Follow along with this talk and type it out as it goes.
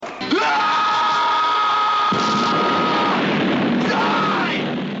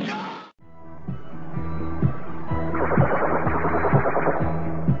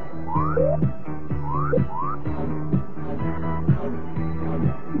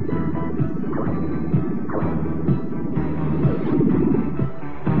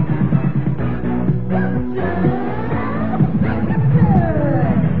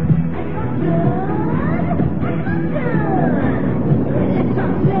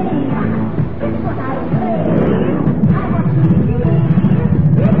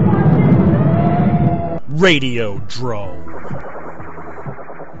Radiodrome.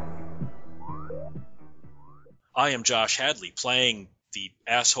 I am Josh Hadley, playing the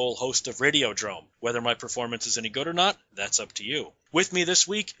asshole host of Radiodrome. Whether my performance is any good or not, that's up to you. With me this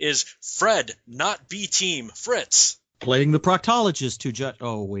week is Fred, not B-Team, Fritz. Playing the proctologist who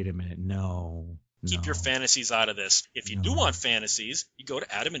oh, wait a minute, no. Keep your fantasies out of this. If you do want fantasies, you go to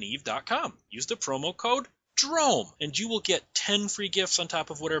adamandeve.com. Use the promo code DROME, and you will get 10 free gifts on top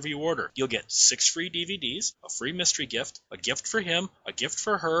of whatever you order. You'll get 6 free DVDs, a free mystery gift, a gift for him, a gift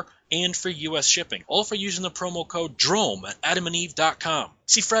for her, and free U.S. shipping. All for using the promo code DROME at adamandeve.com.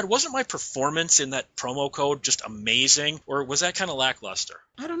 See, Fred, wasn't my performance in that promo code just amazing, or was that kind of lackluster?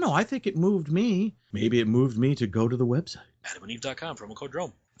 I don't know. I think it moved me. Maybe it moved me to go to the website. adamandeve.com, promo code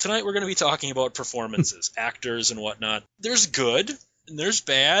DROME. Tonight we're going to be talking about performances, actors and whatnot. There's good, and there's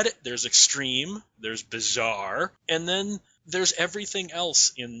bad, there's extreme, there's bizarre, and then there's everything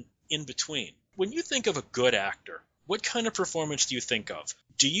else in between. When you think of a good actor, what kind of performance do you think of?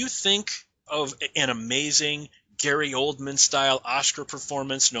 Do you think of an amazing Gary Oldman-style Oscar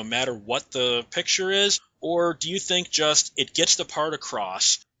performance no matter what the picture is? Or do you think just it gets the part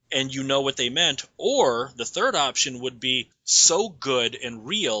across and you know what they meant? Or the third option would be so good and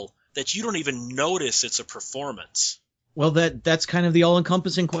real that you don't even notice it's a performance. Well, that's kind of the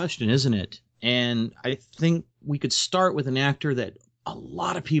all-encompassing question, isn't it? And I think we could start with an actor that a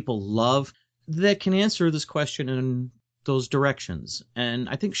lot of people love that can answer this question in those directions. And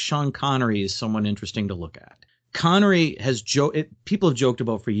I think Sean Connery is someone interesting to look at. Connery has people have joked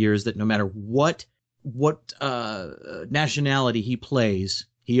about for years that no matter what nationality he plays,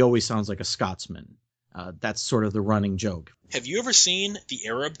 he always sounds like a Scotsman. That's sort of the running joke. Have you ever seen The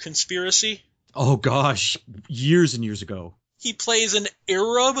Arab Conspiracy? Oh, gosh, years and years ago. He plays an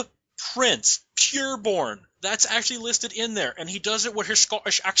Arab prince, pureborn. That's actually listed in there, and he does it with his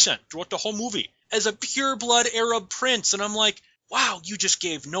Scottish accent throughout the whole movie as a pure-blood Arab prince, and I'm like, wow, you just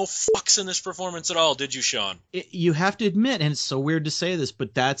gave no fucks in this performance at all, did you, Sean? You have to admit, and it's so weird to say this,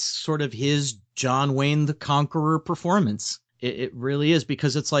 but that's sort of his John Wayne the Conqueror performance. It really is,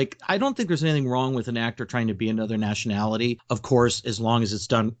 because it's like, I don't think there's anything wrong with an actor trying to be another nationality. Of course, as long as it's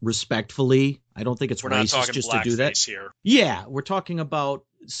done respectfully. I don't think it's racist just to do that. Here. Yeah, we're talking about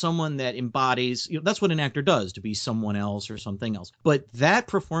someone that embodies, that's what an actor does, to be someone else or something else. But that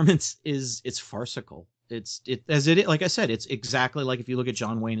performance it's farcical. Like I said, it's exactly like if you look at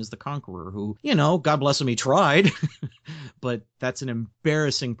John Wayne as the Conqueror, who, God bless him, he tried, but that's an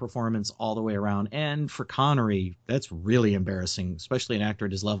embarrassing performance all the way around. And for Connery, that's really embarrassing, especially an actor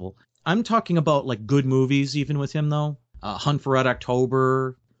at his level. I'm talking about like good movies, even with him though. Hunt for Red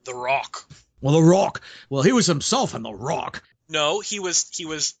October. The Rock. Well, The Rock. Well, he was himself in The Rock. No, he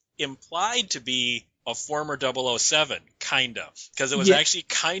was implied to be a former 007, kind of, because it was actually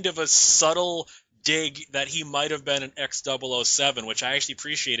kind of a subtle dig that he might have been an ex-007, which I actually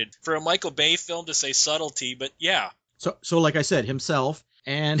appreciated. For a Michael Bay film to say subtlety, but yeah. So like I said, himself,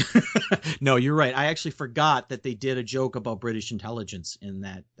 and no, you're right. I actually forgot that they did a joke about British intelligence in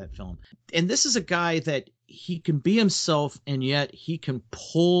that film. And this is a guy that he can be himself, and yet he can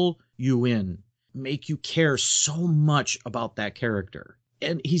pull you in, make you care so much about that character.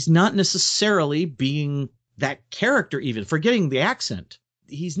 And he's not necessarily being that character, even forgetting the accent.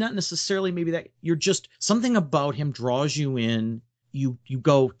 He's not necessarily maybe that. You're just, something about him draws you in. You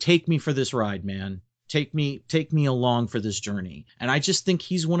go, take me for this ride, man. Take me along for this journey. And I just think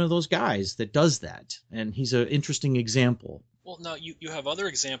he's one of those guys that does that. And he's an interesting example. Well, now you have other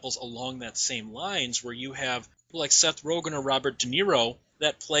examples along that same lines where you have like Seth Rogen or Robert De Niro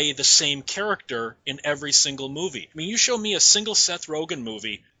that play the same character in every single movie. I mean, you show me a single Seth Rogen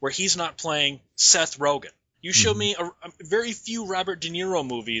movie where he's not playing Seth Rogen. You show me a very few Robert De Niro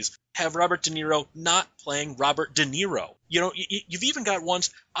movies have Robert De Niro not playing Robert De Niro. You've even got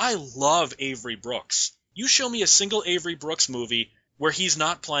ones. I love Avery Brooks. You show me a single Avery Brooks movie where he's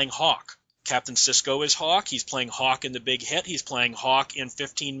not playing Hawk. Captain Sisko is Hawk. He's playing Hawk in The Big Hit. He's playing Hawk in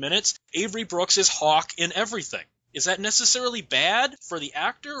 15 Minutes. Avery Brooks is Hawk in everything. Is that necessarily bad for the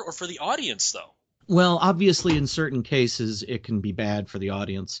actor or for the audience, though? Well, obviously, in certain cases, it can be bad for the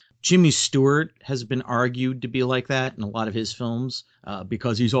audience. Jimmy Stewart has been argued to be like that in a lot of his films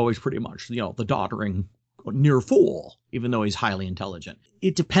because he's always pretty much, the doddering near fool, even though he's highly intelligent.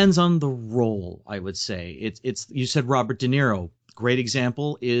 It depends on the role, I would say. It's you said Robert De Niro. Great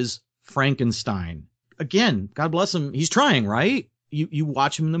example is Frankenstein. Again, God bless him. He's trying, right? You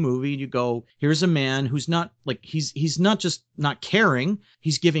watch him in the movie and you go, here's a man who's not like, he's not just not caring.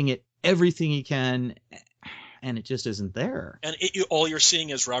 He's giving it everything he can. and it just isn't there. And all you're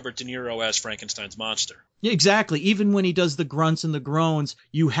seeing is Robert De Niro as Frankenstein's monster. Yeah, exactly. Even when he does the grunts and the groans,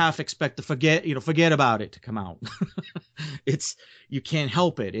 you half expect to forget about it to come out. You can't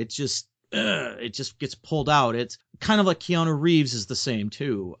help it. It just gets pulled out. It's kind of like Keanu Reeves is the same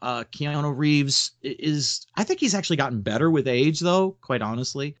too. Keanu Reeves I think he's actually gotten better with age though, quite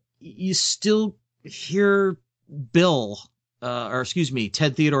honestly. You still hear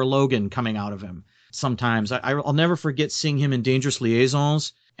Ted Theodore Logan coming out of him sometimes. I'll never forget seeing him in Dangerous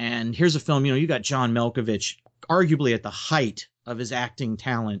Liaisons. And here's a film, you got John Malkovich, arguably at the height of his acting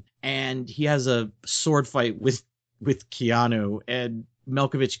talent, and he has a sword fight with Keanu, and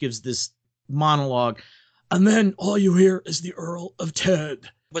Malkovich gives this monologue, and then all you hear is the Earl of Ted.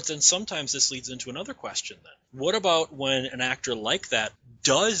 But then sometimes this leads into another question then. What about when an actor like that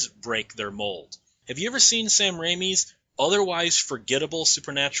does break their mold? Have you ever seen Sam Raimi's otherwise forgettable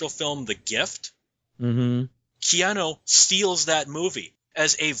supernatural film, The Gift? Mm-hmm. Keanu steals that movie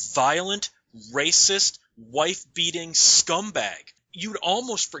as a violent, racist, wife-beating scumbag. You'd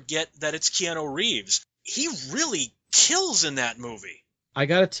almost forget that it's Keanu Reeves. He really kills in that movie. I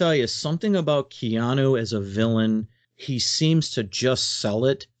gotta tell you, something about Keanu as a villain, he seems to just sell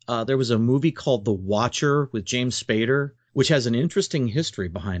it. There was a movie called The Watcher with James Spader, which has an interesting history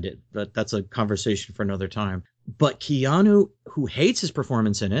behind it, but that's a conversation for another time. But Keanu, who hates his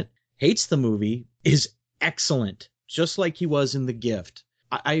performance in it, hates the movie, is excellent, just like he was in The Gift.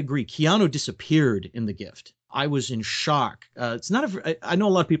 I agree. Keanu disappeared in The Gift. I was in shock. I know a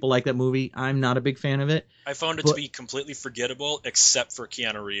lot of people like that movie. I'm not a big fan of it. I found it to be completely forgettable, except for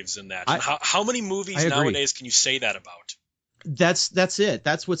Keanu Reeves in that. How many movies nowadays can you say that about? That's it.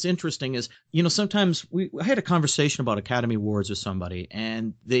 That's what's interesting is, sometimes I had a conversation about Academy Awards with somebody,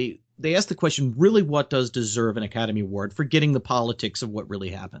 and they asked the question, really, what does deserve an Academy Award, forgetting the politics of what really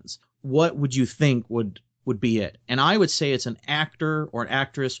happens? What would you think would be it? And I would say it's an actor or an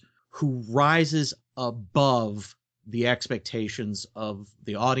actress who rises above the expectations of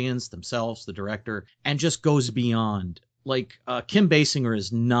the audience, themselves, the director, and just goes beyond. Like Kim Basinger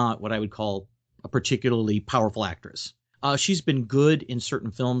is not what I would call a particularly powerful actress. She's been good in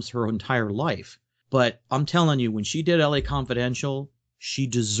certain films her entire life, but I'm telling you, when she did LA Confidential, she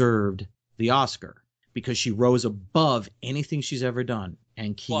deserved the Oscar because she rose above anything she's ever done.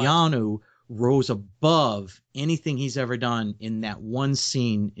 And Keanu rose above anything he's ever done in that one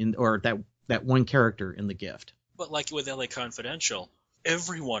scene or that one character in The Gift. But like with LA Confidential,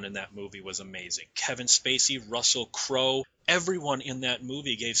 everyone in that movie was amazing. Kevin Spacey, Russell Crowe, everyone in that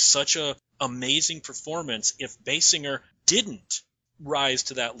movie gave such a amazing performance. If Basinger didn't rise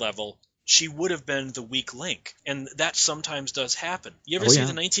to that level, she would have been the weak link. And that sometimes does happen. You ever see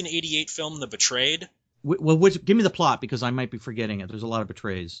the 1988 film The Betrayed? Well, give me the plot because I might be forgetting it. There's a lot of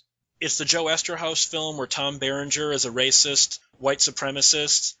betrays. It's the Joe Esterhaus film where Tom Berenger is a racist, white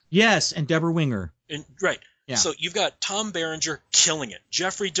supremacist. Yes, and Deborah Winger. Right. Yeah. So you've got Tom Berenger killing it,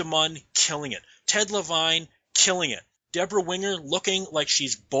 Jeffrey DeMunn killing it, Ted Levine killing it, Deborah Winger looking like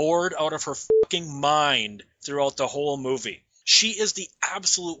she's bored out of her fucking mind throughout the whole movie. She is the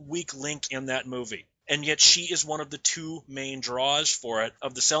absolute weak link in that movie. And yet she is one of the two main draws for it,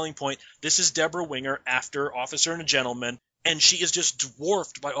 of the selling point. This is Deborah Winger after Officer and a Gentleman, and she is just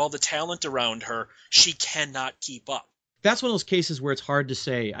dwarfed by all the talent around her. She cannot keep up. That's one of those cases where it's hard to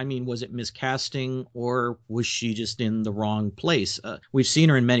say, I mean, was it miscasting or was she just in the wrong place? We've seen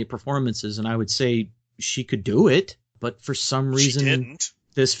her in many performances, and I would say she could do it, but for some reason... She didn't.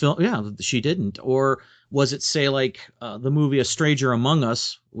 This film, she didn't. Or was it, say, like the movie A Stranger Among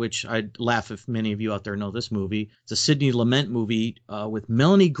Us, which I'd laugh if many of you out there know this movie. It's a Sidney Lumet movie with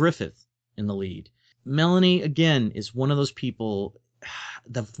Melanie Griffith in the lead. Melanie, again, is one of those people,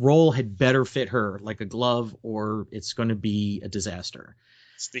 the role had better fit her like a glove or it's going to be a disaster.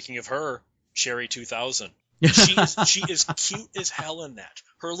 Speaking of her, Cherry 2000. She is cute as hell in that.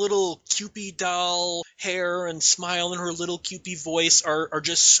 Her little Cupid doll hair and smile and her little Cupid voice are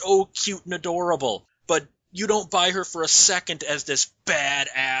just so cute and adorable. But you don't buy her for a second as this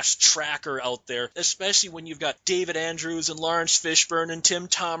badass tracker out there, especially when you've got David Andrews and Lawrence Fishburne and Tim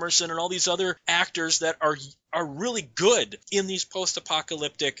Thomerson and all these other actors that are really good in these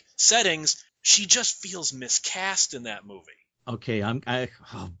post-apocalyptic settings. She just feels miscast in that movie. Okay, oh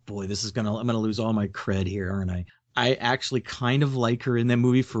boy, I'm gonna lose all my cred here, aren't I? I actually kind of like her in that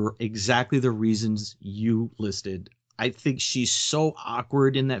movie for exactly the reasons you listed. I think she's so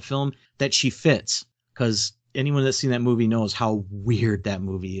awkward in that film that she fits, because anyone that's seen that movie knows how weird that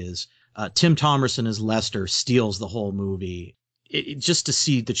movie is. Tim Thomerson as Lester steals the whole movie. Just to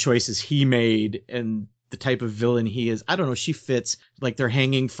see the choices he made and the type of villain he is, I don't know, she fits. Like they're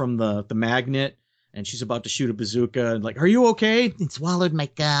hanging from the magnet. and she's about to shoot a bazooka, and like, are you okay? It swallowed my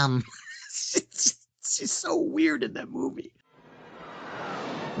gum. She's so weird in that movie.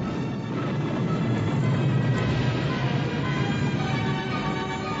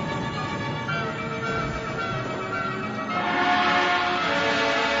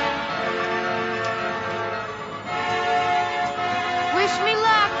 Wish me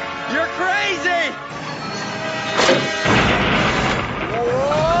luck. You're crazy!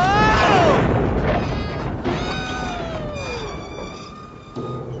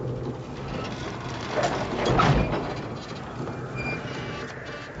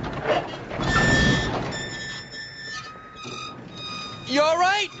 You all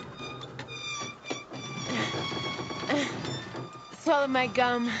right? Swallow my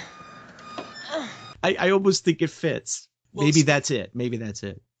gum. I almost think it fits. Well, Maybe that's it. Maybe that's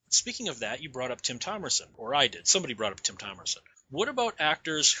it. Speaking of that, you brought up Tim Thomerson, or I did. Somebody brought up Tim Thomerson. What about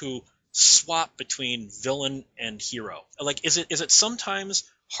actors who swap between villain and hero? Like, is it sometimes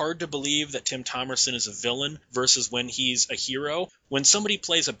hard to believe that Tim Thomerson is a villain versus when he's a hero? When somebody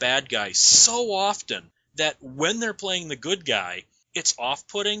plays a bad guy so often that when they're playing the good guy, it's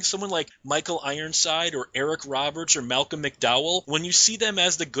off-putting. Someone like Michael Ironside or Eric Roberts or Malcolm McDowell, when you see them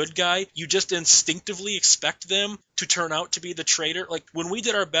as the good guy, you just instinctively expect them to turn out to be the traitor. Like when we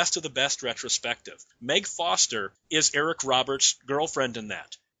did our Best of the Best retrospective, Meg Foster is Eric Roberts' girlfriend in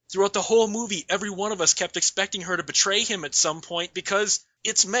that. Throughout the whole movie, every one of us kept expecting her to betray him at some point because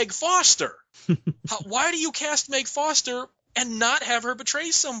it's Meg Foster. Why do you cast Meg Foster and not have her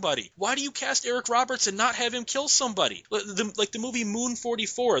betray somebody? Why do you cast Eric Roberts and not have him kill somebody? Like the movie Moon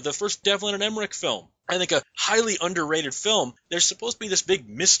 44, the first Devlin and Emmerich film. I think a highly underrated film. There's supposed to be this big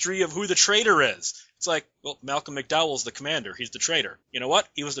mystery of who the traitor is. It's like, well, Malcolm McDowell's the commander. He's the traitor. You know what?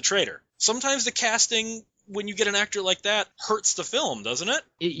 He was the traitor. Sometimes the casting, when you get an actor like that, hurts the film, doesn't it?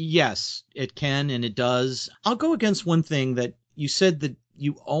 Yes, it can, and it does. I'll go against one thing that you said, that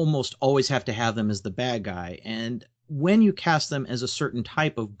you almost always have to have them as the bad guy. And when you cast them as a certain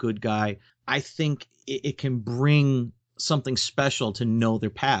type of good guy, I think it can bring something special to know their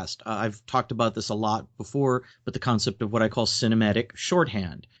past. I've talked about this a lot before, but the concept of what I call cinematic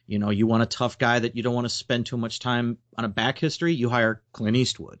shorthand. You know, you want a tough guy that you don't want to spend too much time on a back history, you hire Clint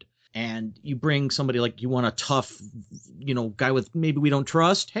Eastwood. And you bring somebody like, you want a tough, guy with maybe we don't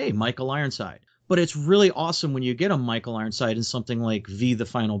trust, hey, Michael Ironside. But it's really awesome when you get a Michael Ironside in something like V, The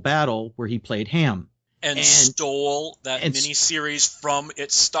Final Battle, where he played Ham. And stole that miniseries from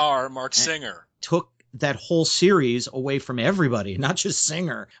its star, Mark Singer. Took that whole series away from everybody, not just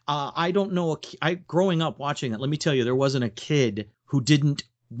Singer. I don't know. Growing up watching it, let me tell you, there wasn't a kid who didn't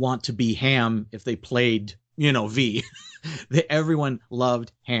want to be Ham if they played, V. Everyone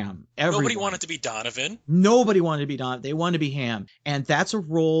loved Ham. Nobody wanted to be Donovan. Nobody wanted to be Donovan. They wanted to be Ham. And that's a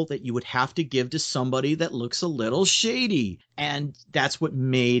role that you would have to give to somebody that looks a little shady. And that's what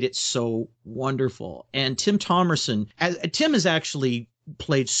made it so wonderful. And Tim Thomerson, Tim has actually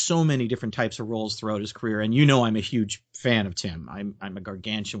played so many different types of roles throughout his career. And I'm a huge fan of Tim. I'm a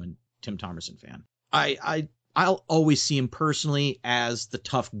gargantuan Tim Thomerson fan. I'll always see him personally as the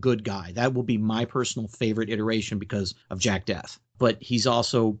tough good guy. That will be my personal favorite iteration because of Jack Death. But he's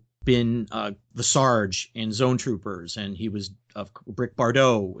also been the Sarge in Zone Troopers, and he was Brick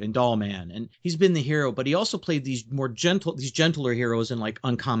Bardot in Doll Man, and he's been the hero. But he also played these gentler heroes in like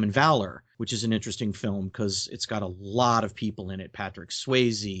Uncommon Valor, which is an interesting film because it's got a lot of people in it: Patrick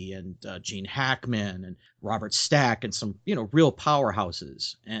Swayze and Gene Hackman and Robert Stack and some real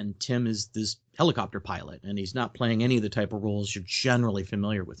powerhouses. And Tim is this helicopter pilot, and he's not playing any of the type of roles you're generally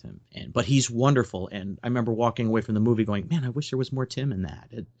familiar with him. But he's wonderful. And I remember walking away from the movie going, man, I wish there was more Tim in that.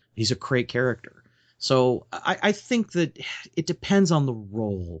 He's a great character. So I think that it depends on the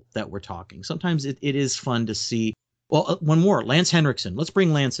role that we're talking. Sometimes it is fun to see. Well, one more, Lance Henriksen. Let's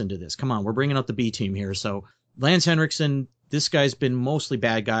bring Lance into this. Come on, we're bringing out the B team here. So Lance Henriksen, this guy's been mostly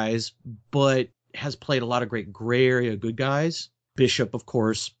bad guys, but has played a lot of great gray area good guys. Bishop, of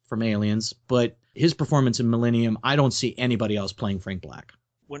course, from Aliens, but his performance in Millennium, I don't see anybody else playing Frank Black.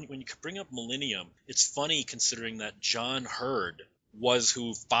 When you bring up Millennium, it's funny considering that John Hurd was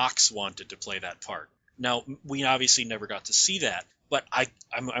who Fox wanted to play that part. Now, we obviously never got to see that, but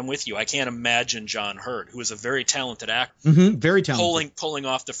I'm with you. I can't imagine John Hurd, who is a very talented actor, very talented, pulling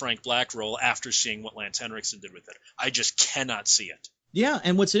off the Frank Black role after seeing what Lance Henriksen did with it. I just cannot see it. Yeah,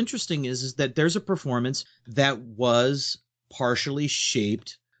 and what's interesting is that there's a performance that was partially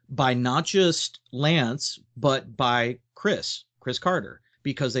shaped by not just Lance, but by Chris Carter,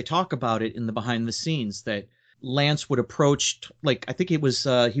 because they talk about it in the behind the scenes that Lance would approach, like, I think it was,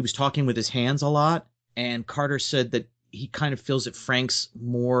 he was talking with his hands a lot. And Carter said that he kind of feels that Frank's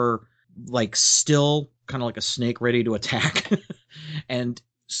more like still kind of like a snake ready to attack. And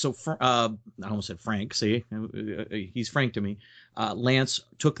so I almost said Frank. See, he's Frank to me. Lance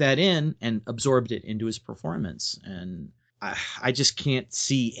took that in and absorbed it into his performance, and I just can't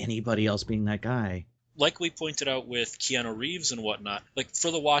see anybody else being that guy. Like we pointed out with Keanu Reeves and whatnot, like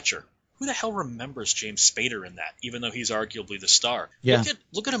for The Watcher, who the hell remembers James Spader in that, even though he's arguably the star? Yeah.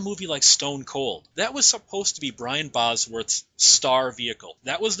 Look at a movie like Stone Cold. That was supposed to be Brian Bosworth's star vehicle.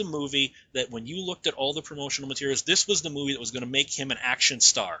 That was the movie that when you looked at all the promotional materials, this was the movie that was going to make him an action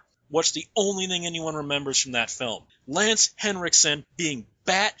star. What's the only thing anyone remembers from that film? Lance Henriksen being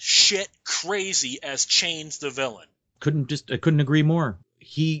batshit crazy as Chains the villain. I couldn't agree more.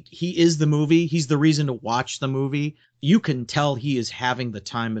 He is the movie. He's the reason to watch the movie. You can tell he is having the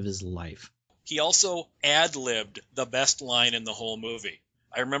time of his life. He also ad-libbed the best line in the whole movie.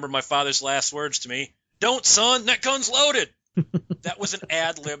 I remember my father's last words to me, "Don't, son, that gun's loaded." That was an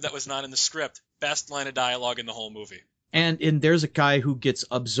ad-lib that was not in the script. Best line of dialogue in the whole movie. And there's a guy who gets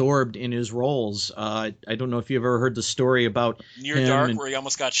absorbed in his roles. I don't know if you've ever heard the story about Near Dark, where he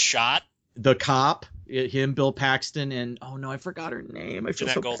almost got shot. The cop, him, Bill Paxton, and oh no, I forgot her name. I feel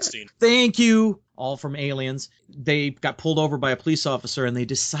Jeanette so Goldstein. Bad. Thank you. All from Aliens. They got pulled over by a police officer, and they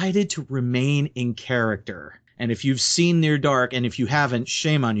decided to remain in character. And if you've seen Near Dark, and if you haven't,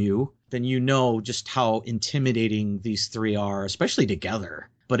 shame on you, then you know just how intimidating these three are, especially together.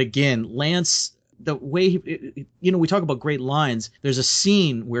 But again, Lance, the way we talk about great lines. There's a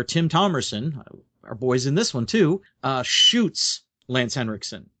scene where Tim Thomerson, our boy's in this one too, shoots Lance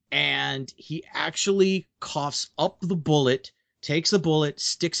Henriksen. And he actually coughs up the bullet, takes the bullet,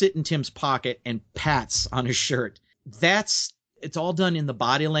 sticks it in Tim's pocket, and pats on his shirt. It's all done in the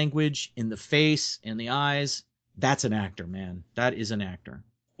body language, in the face, in the eyes. That's an actor, man. That is an actor.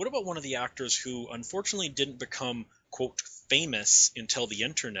 What about one of the actors who unfortunately didn't become, quote, famous until the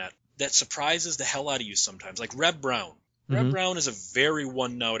internet, that surprises the hell out of you sometimes, like Reb Brown. Mm-hmm. Reb Brown is a very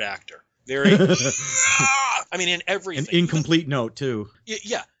one-note actor. Very, I mean, in everything. An incomplete note, too.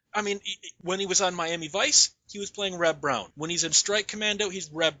 Yeah. I mean, when he was on Miami Vice, he was playing Reb Brown. When he's in Strike Commando, he's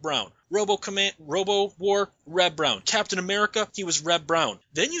Reb Brown. Robo War, Reb Brown. Captain America, he was Reb Brown.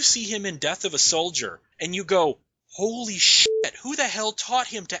 Then you see him in Death of a Soldier, and you go, holy shit, who the hell taught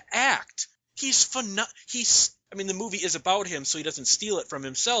him to act? I mean, the movie is about him, so he doesn't steal it from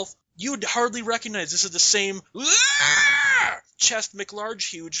himself. You'd hardly recognize this is the same chest McLarge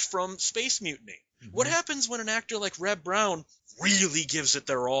huge from Space Mutiny. Mm-hmm. What happens when an actor like Reb Brown really gives it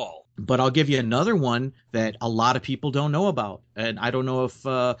their all? But I'll give you another one that a lot of people don't know about. And I don't know if,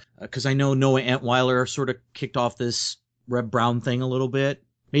 because I know Noah Antweiler sort of kicked off this Reb Brown thing a little bit.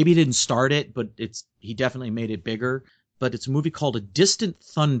 Maybe he didn't start it, but he definitely made it bigger. But it's a movie called A Distant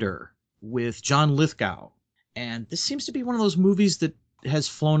Thunder with John Lithgow. And this seems to be one of those movies that has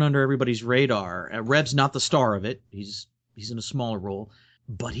flown under everybody's radar. Reb's not the star of it. He's in a smaller role.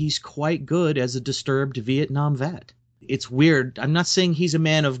 But he's quite good as a disturbed Vietnam vet. It's weird. I'm not saying he's a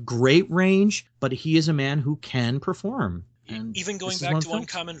man of great range, but he is a man who can perform. And even going back to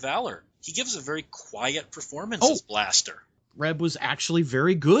Uncommon Valor, he gives a very quiet performance as Blaster. Reb was actually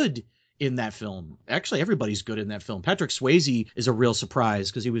very good in that film. Actually, everybody's good in that film. Patrick Swayze is a real surprise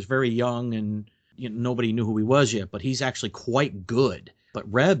because he was very young and nobody knew who he was yet, but he's actually quite good.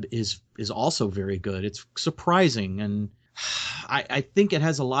 But Reb is also very good. It's surprising, and I think it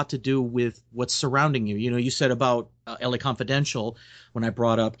has a lot to do with what's surrounding you. You said about LA Confidential when I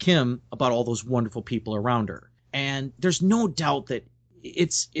brought up Kim, about all those wonderful people around her. And there's no doubt that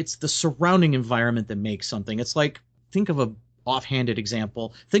it's the surrounding environment that makes something. It's like, think of a offhanded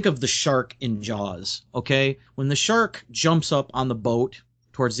example. Think of the shark in Jaws, okay? When the shark jumps up on the boat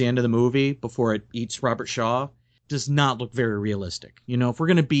towards the end of the movie before it eats Robert Shaw, does not look very realistic. If we're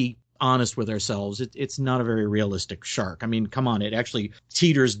going to be honest with ourselves, it's not a very realistic shark. I mean, come on, it actually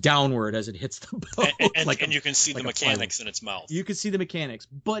teeters downward as it hits the boat. And you can see the mechanics in its mouth. You can see the mechanics,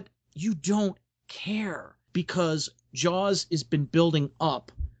 but you don't care because Jaws has been building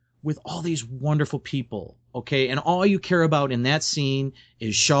up with all these wonderful people, okay? And all you care about in that scene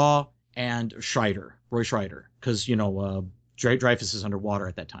is Shaw and Roy Scheider, because, Dreyfuss is underwater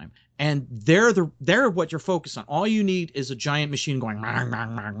at that time. And they're what you're focused on. All you need is a giant machine going,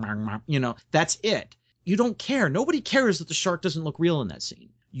 that's it. You don't care. Nobody cares that the shark doesn't look real in that scene.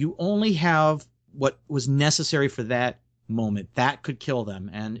 You only have what was necessary for that moment. That could kill them,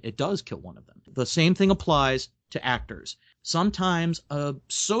 and it does kill one of them. The same thing applies to actors. Sometimes a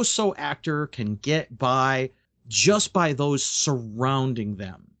so-so actor can get by just by those surrounding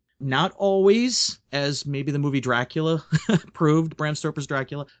them. Not always, as maybe the movie Dracula proved, Bram Stoker's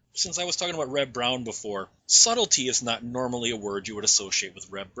Dracula. Since I was talking about Reb Brown before, subtlety is not normally a word you would associate with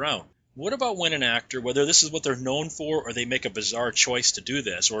Reb Brown. What about when an actor, whether this is what they're known for or they make a bizarre choice to do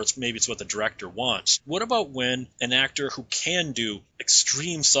this, or maybe it's what the director wants, what about when an actor who can do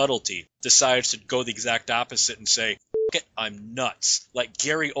extreme subtlety decides to go the exact opposite and say, "F it, I'm nuts," like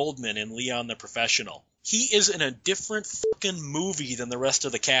Gary Oldman in Leon the Professional? He is in a different fucking movie than the rest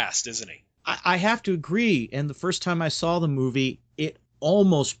of the cast, isn't he? I have to agree. And the first time I saw the movie, it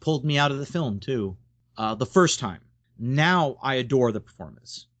almost pulled me out of the film, too. The first time. Now I adore the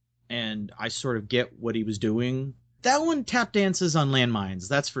performance. And I sort of get what he was doing. That one tap dances on landmines,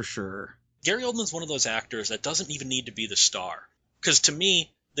 that's for sure. Gary Oldman's one of those actors that doesn't even need to be the star. Because to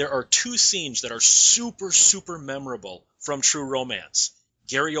me, there are two scenes that are super, super memorable from True Romance.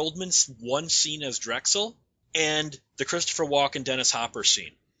 Gary Oldman's one scene as Drexel, and the Christopher Walken Dennis Hopper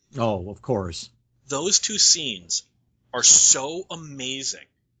scene. Oh, of course. Those two scenes are so amazing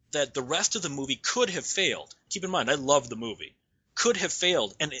that the rest of the movie could have failed. Keep in mind, I love the movie. Could have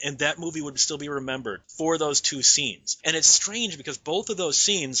failed, and that movie would still be remembered for those two scenes. And it's strange because both of those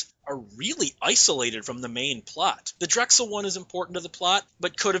scenes are really isolated from the main plot. The Drexel one is important to the plot,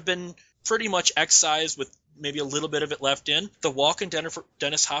 but could have been pretty much excised with maybe a little bit of it left in. The Walken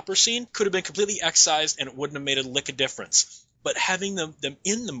Dennis Hopper scene could have been completely excised, and it wouldn't have made a lick of difference. But having them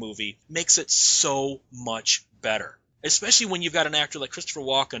in the movie makes it so much better, especially when you've got an actor like Christopher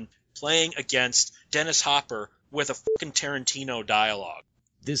Walken playing against Dennis Hopper with a fucking Tarantino dialogue.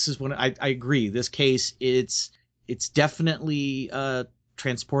 This is when I agree. This case, it's definitely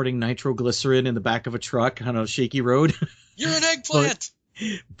transporting nitroglycerin in the back of a truck on a shaky road. You're an eggplant!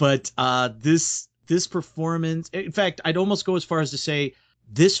 but this performance, in fact, I'd almost go as far as to say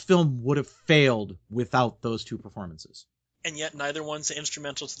this film would have failed without those two performances. And yet neither one's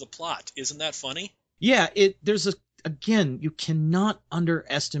instrumental to the plot. Isn't that funny? Yeah, again, you cannot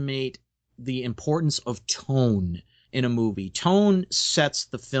underestimate the importance of tone in a movie. Tone sets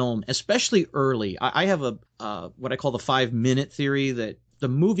the film, especially early. I have what I call the 5-minute theory, that the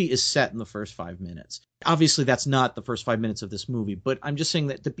movie is set in the first 5 minutes. Obviously, that's not the first 5 minutes of this movie, but I'm just saying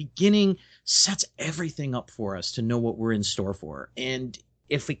that the beginning sets everything up for us to know what we're in store for. And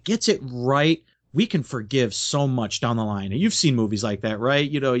if it gets it right, we can forgive so much down the line. And you've seen movies like that, right?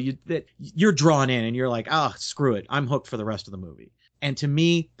 You know, you're drawn in and you're like, screw it, I'm hooked for the rest of the movie. And to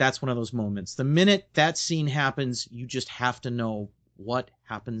me, that's one of those moments. The minute that scene happens, you just have to know what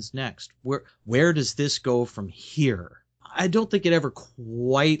happens next. Where does this go from here? I don't think it ever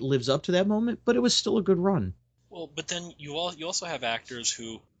quite lives up to that moment, but it was still a good run. Well, but then you also have actors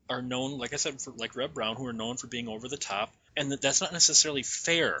who are known, like I said, like Reb Brown, who are known for being over the top, and that's not necessarily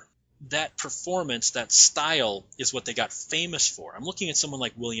fair. That performance, that style, is what they got famous for. I'm looking at someone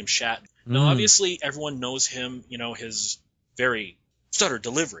like William Shatner. Now, obviously, everyone knows him, his very stuttered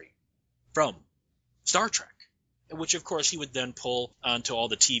delivery from Star Trek, which, of course, he would then pull onto all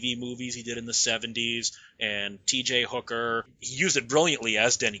the TV movies he did in the 70s, and T.J. Hooker. He used it brilliantly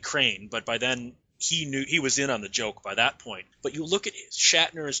as Denny Crane, but by then he knew he was in on the joke by that point. But you look at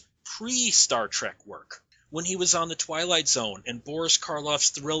Shatner's pre-Star Trek work, when he was on The Twilight Zone and Boris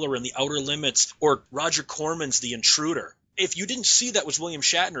Karloff's Thriller and The Outer Limits, or Roger Corman's The Intruder. If you didn't see that was William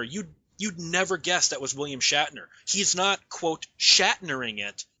Shatner, you'd never guess that was William Shatner. He's not, quote, Shatnering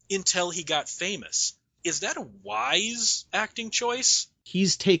it until he got famous. Is that a wise acting choice?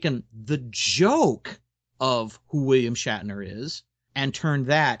 He's taken the joke of who William Shatner is and turned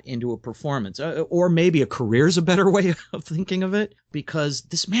that into a performance. Or maybe a career is a better way of thinking of it, because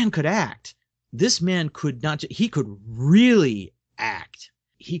this man could act. This man he could really act.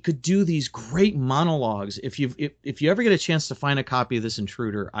 He could do these great monologues. If you ever get a chance to find a copy of this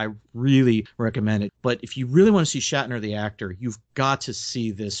Intruder, I really recommend it. But if you really want to see Shatner the actor, you've got to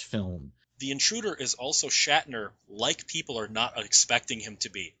see this film. The Intruder is also Shatner like people are not expecting him to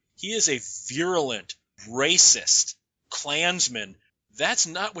be. He is a virulent, racist Klansman. That's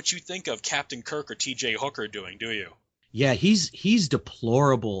not what you think of Captain Kirk or T.J. Hooker doing, do you? Yeah, he's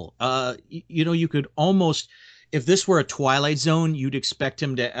deplorable. You could almost, if this were a Twilight Zone, you'd expect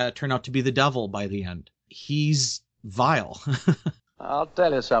him to turn out to be the devil by the end. He's vile. I'll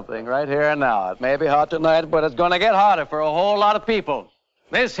tell you something right here and now. It may be hot tonight, but it's going to get hotter for a whole lot of people.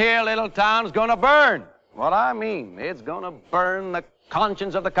 This here little town's going to burn. What I mean, it's going to burn the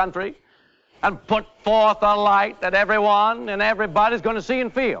conscience of the country and put forth a light that everyone and everybody's going to see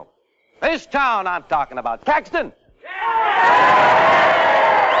and feel. This town I'm talking about, Caxton.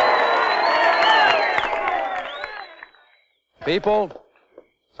 People,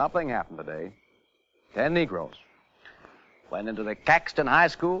 something happened today. 10 Negroes went into the Caxton High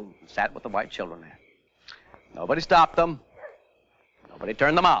School and sat with the white children there. Nobody stopped them. Nobody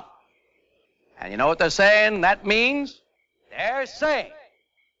turned them out. And you know what they're saying that means? They're saying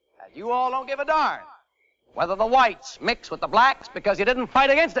that But you all don't give a darn whether the whites mix with the blacks because you didn't fight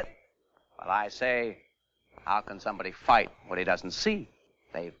against it. But I say, how can somebody fight what he doesn't see?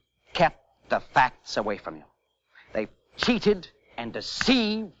 They've kept the facts away from you. They've cheated and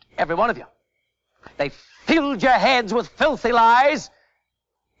deceived every one of you. They've filled your heads with filthy lies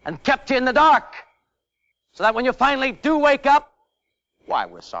and kept you in the dark. So that when you finally do wake up, why,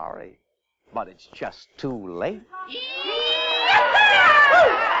 we're sorry, but it's just too late.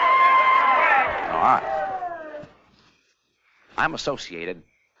 All right. I'm associated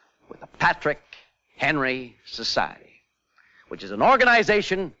with the Patrick Henry Society, which is an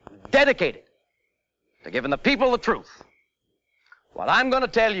organization dedicated to giving the people the truth. What I'm going to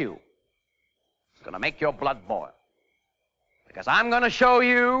tell you is going to make your blood boil. Because I'm going to show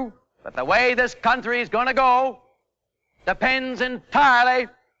you that the way this country is going to go depends entirely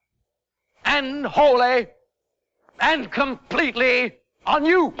and wholly and completely on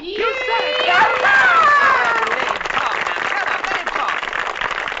you. You said it.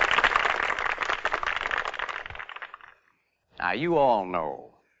 Now, you all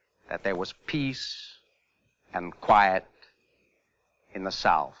know that there was peace and quiet in the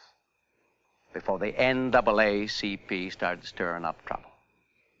South before the NAACP started stirring up trouble.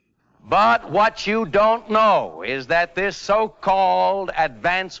 But what you don't know is that this so-called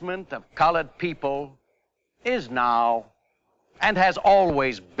advancement of colored people is now and has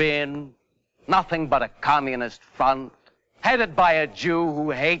always been nothing but a communist front headed by a Jew who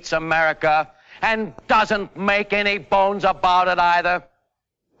hates America and doesn't make any bones about it either.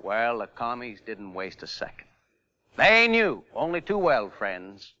 Well, the commies didn't waste a second. They knew only too well,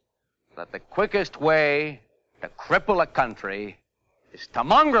 friends, that the quickest way to cripple a country is to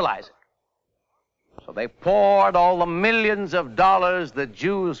mongrelize it. So they poured all the millions of dollars the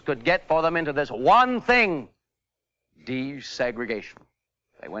Jews could get for them into this one thing, desegregation.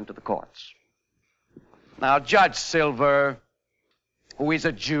 They went to the courts. Now, Judge Silver, who is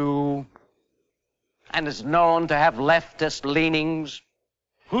a Jew and is known to have leftist leanings.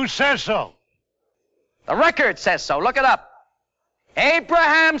 Who says so? The record says so. Look it up.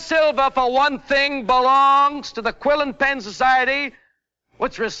 Abraham Silver, for one thing, belongs to the Quill and Pen Society,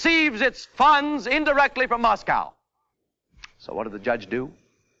 which receives its funds indirectly from Moscow. So what did the judge do?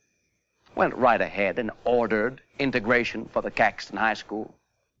 Went right ahead and ordered integration for the Caxton High School.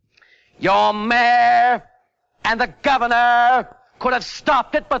 Your mayor and the governor could have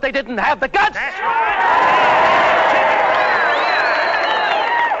stopped it, but they didn't have the guts. That's right.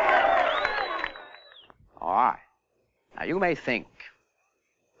 All right. Now, you may think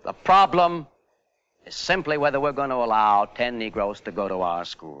the problem is simply whether we're going to allow 10 Negroes to go to our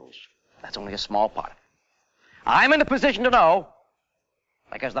schools. That's only a small part of it. I'm in a position to know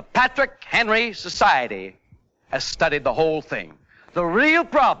because the Patrick Henry Society has studied the whole thing. The real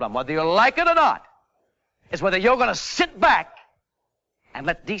problem, whether you like it or not, is whether you're going to sit back and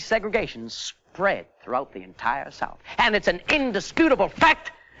let desegregation spread throughout the entire South. And it's an indisputable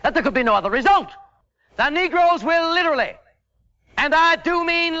fact that there could be no other result. The Negroes will literally, and I do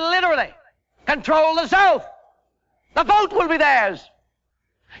mean literally, control the South. The vote will be theirs.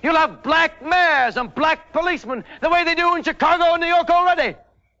 You'll have black mayors and black policemen the way they do in Chicago and New York already.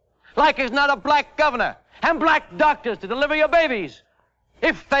 Like there's not a black governor and black doctors to deliver your babies.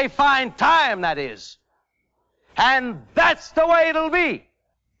 If they find time, that is. And that's the way it'll be.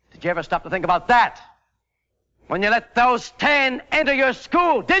 Did you ever stop to think about that? When you let those 10 enter your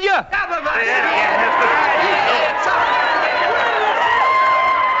school, did you?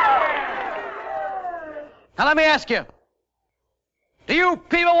 Now let me ask you. Do you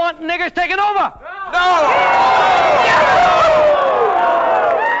people want niggers taken over? No!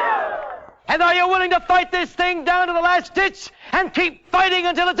 And are you willing to fight this thing down to the last ditch and keep fighting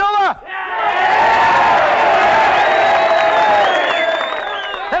until it's over?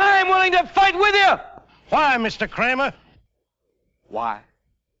 Then I'm willing to fight with you. Why, Mr. Kramer? Why?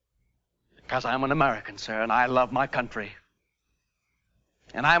 Because I'm an American, sir, and I love my country.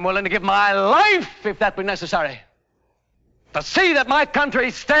 And I'm willing to give my life, if that be necessary, to see that my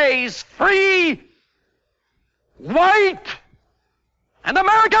country stays free, white, and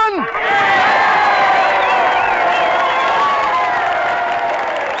American!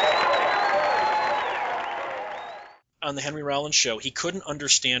 On the Henry Rollins show, he couldn't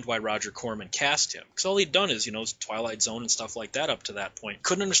understand why Roger Corman cast him. Because all he'd done is, Twilight Zone and stuff like that up to that point.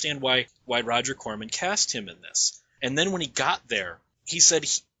 Couldn't understand why Roger Corman cast him in this. And then when he got there, he said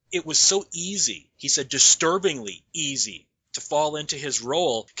it was so easy. He said disturbingly easy to fall into his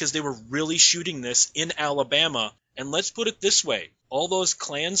role because they were really shooting this in Alabama. And let's put it this way. All those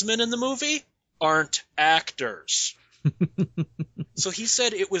Klansmen in the movie aren't actors. So he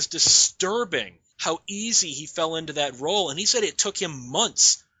said it was disturbing how easy he fell into that role, and he said it took him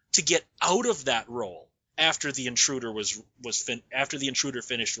months to get out of that role after the intruder after the intruder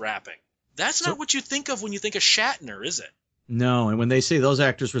finished rapping. That's not what you think of when you think of Shatner, is it? No, and when they say those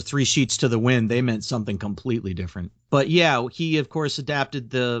actors were 3 sheets to the wind, they meant something completely different. But yeah, he of course adapted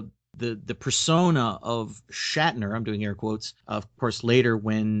the persona of Shatner, I'm doing air quotes, of course later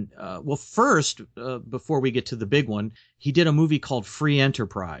when, first, before we get to the big one, he did a movie called Free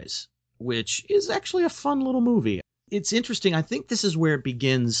Enterprise, which is actually a fun little movie. It's interesting. I think this is where it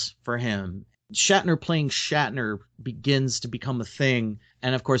begins for him. Shatner playing Shatner begins to become a thing.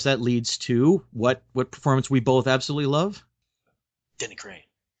 And of course that leads to what performance we both absolutely love? Denny Crane.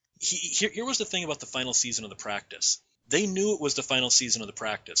 Here was the thing about the final season of The Practice. They knew it was the final season of The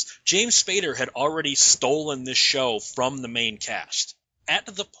Practice. James Spader had already stolen this show from the main cast. At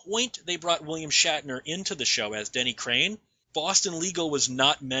the point they brought William Shatner into the show as Denny Crane, Boston Legal was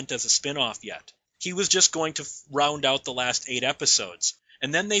not meant as a spin-off yet. He was just going to round out the last 8 episodes.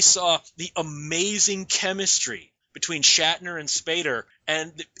 And then they saw the amazing chemistry between Shatner and Spader,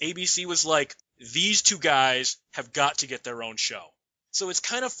 and ABC was like, these two guys have got to get their own show. So it's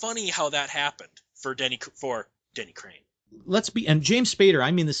kind of funny how that happened for Denny Crane. And James Spader,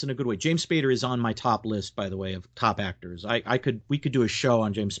 I mean this in a good way. James Spader is on my top list, by the way, of top actors. We could do a show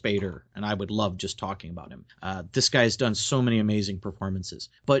on James Spader, and I would love just talking about him. This guy's done so many amazing performances,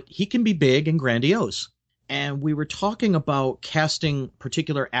 but he can be big and grandiose. And we were talking about casting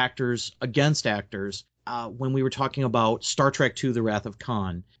particular actors against actors when we were talking about Star Trek II, The Wrath of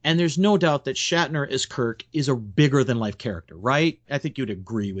Khan. And there's no doubt that Shatner as Kirk is a bigger-than-life character, right? I think you'd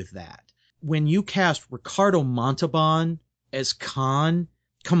agree with that. When you cast Ricardo Montalban as Khan,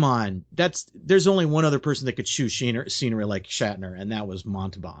 come on, there's only one other person that could shoot scenery like Shatner, and that was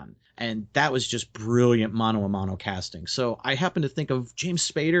Montalban. And that was just brilliant mano-a-mano casting. So I happen to think of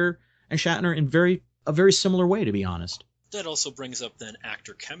James Spader and Shatner in a very similar way, to be honest. That also brings up then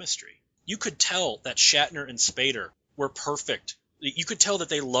actor chemistry. You could tell that Shatner and Spader were perfect. You could tell that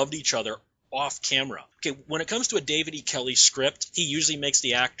they loved each other off camera. Okay, when it comes to a David E. Kelley script, he usually makes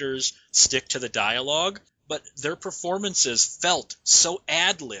the actors stick to the dialogue, but their performances felt so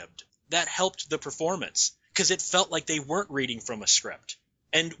ad-libbed that helped the performance because it felt like they weren't reading from a script.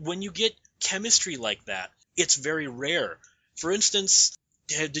 And when you get chemistry like that, it's very rare. For instance,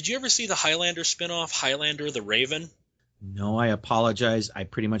 did you ever see the Highlander spinoff, Highlander the Raven? No, I apologize. I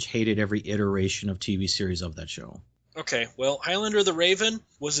pretty much hated every iteration of TV series of that show. Okay, well, Highlander the Raven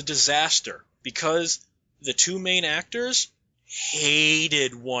was a disaster because the two main actors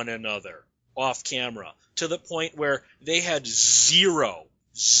hated one another off camera to the point where they had zero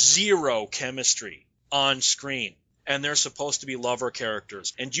chemistry on screen. And they're supposed to be lover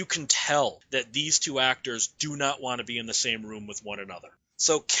characters. And you can tell that these two actors do not want to be in the same room with one another.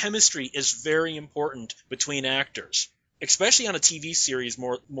 So chemistry is very important between actors, especially on a TV series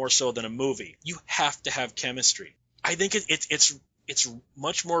more so than a movie. You have to have chemistry. I think it's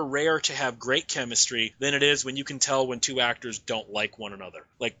much more rare to have great chemistry than it is when you can tell when two actors don't like one another.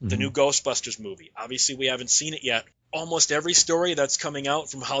 Like the new Ghostbusters movie. Obviously, we haven't seen it yet. Almost every story that's coming out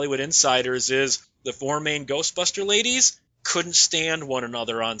from Hollywood insiders is the 4 main Ghostbuster ladies couldn't stand one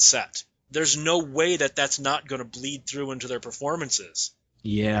another on set. There's no way that that's not going to bleed through into their performances.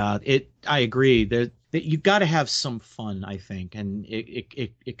 Yeah, I agree. That you got to have some fun, I think, and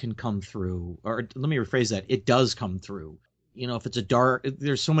it can come through. Or let me rephrase that: it does come through. You know, if it's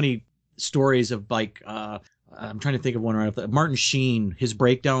there's so many stories of like I'm trying to think of one right off. Martin Sheen, his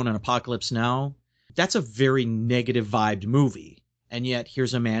breakdown on Apocalypse Now. That's a very negative vibed movie, and yet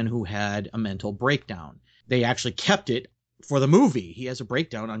here's a man who had a mental breakdown. They actually kept it for the movie. He has a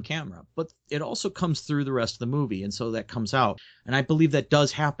breakdown on camera, but it also comes through the rest of the movie, and so that comes out. And I believe that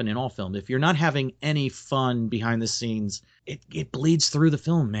does happen in all film. If you're not having any fun behind the scenes, it bleeds through the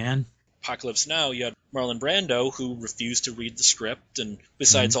film, man. Apocalypse Now, you had Marlon Brando, who refused to read the script, and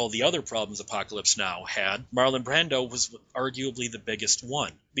besides all the other problems Apocalypse Now had, Marlon Brando was arguably the biggest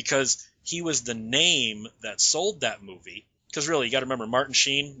one, because he was the name that sold that movie. Because really, you got to remember, Martin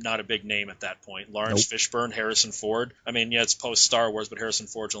Sheen, not a big name at that point. Lawrence Fishburne, Harrison Ford. I mean, yeah, it's post-Star Wars, but Harrison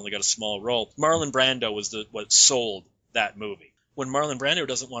Ford's only got a small role. Marlon Brando was what sold that movie. When Marlon Brando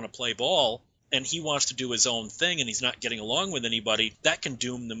doesn't want to play ball, and he wants to do his own thing, and he's not getting along with anybody, that can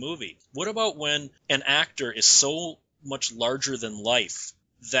doom the movie. What about when an actor is so much larger than life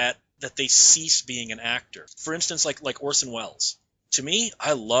that they cease being an actor? For instance, like Orson Welles. To me,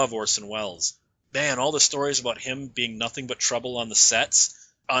 I love Orson Welles. Man, all the stories about him being nothing but trouble on the sets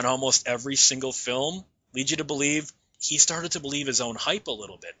on almost every single film lead you to believe he started to believe his own hype a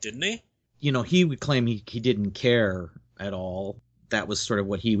little bit, didn't he? You know, he would claim he didn't care at all. that was sort of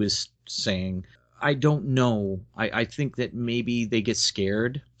what he was saying. I don't know. I think that maybe they get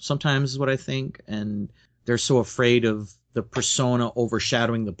scared sometimes is what I think. And they're so afraid of the persona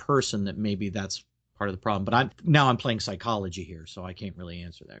overshadowing the person that maybe that's part of the problem. But I'm playing psychology here, so I can't really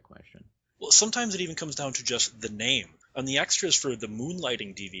answer that question. Well, sometimes it even comes down to just the name. On the extras for the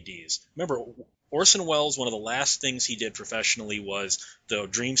Moonlighting DVDs, remember, Orson Welles, one of the last things he did professionally was the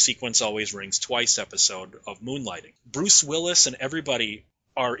Dream Sequence Always Rings Twice episode of Moonlighting. Bruce Willis and everybody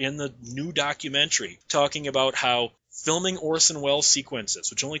are in the new documentary talking about how filming Orson Welles sequences,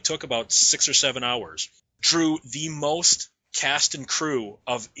 which only took about 6 or 7 hours, drew the most cast and crew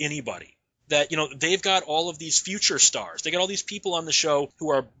of anybody. That, they've got all of these future stars. They got all these people on the show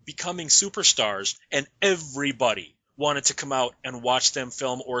who are becoming superstars, and everybody wanted to come out and watch them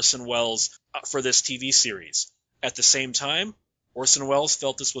film Orson Welles for this TV series. At the same time, Orson Welles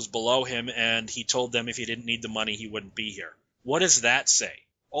felt this was below him, and he told them if he didn't need the money, he wouldn't be here. What does that say?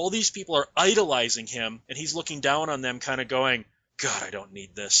 All these people are idolizing him, and he's looking down on them kind of going, God, I don't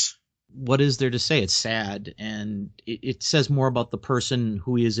need this. What is there to say? It's sad, and it says more about the person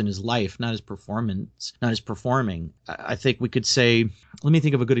who he is in his life, not his performance, not his performing. I think we could say, let me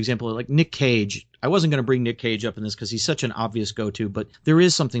think of a good example, like Nick Cage. I wasn't going to bring Nick Cage up in this because he's such an obvious go-to, but there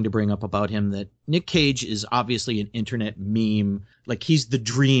is something to bring up about him, that Nick Cage is obviously an internet meme. Like, he's the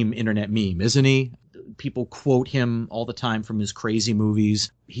dream internet meme, isn't he? People quote him all the time from his crazy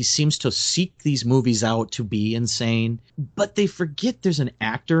movies. He seems to seek these movies out to be insane, but they forget there's an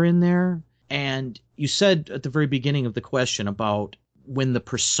actor in there. And you said at the very beginning of the question about when the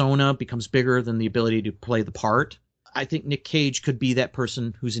persona becomes bigger than the ability to play the part. I think Nick Cage could be that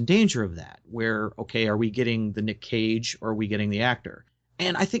person who's in danger of that, where, okay, are we getting the Nick Cage or are we getting the actor?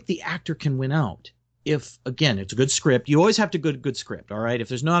 And I think the actor can win out. If, again, it's a good script. You always have to good script, all right? If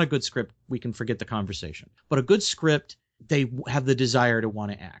there's not a good script, we can forget the conversation. But a good script, they have the desire to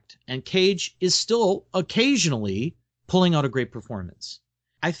want to act. And Cage is still occasionally pulling out a great performance.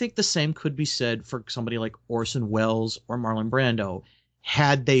 I think the same could be said for somebody like Orson Welles or Marlon Brando,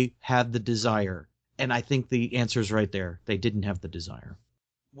 had they had the desire. And I think the answer is right there. They didn't have the desire.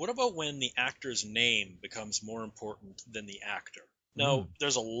 What about when the actor's name becomes more important than the actor? Now,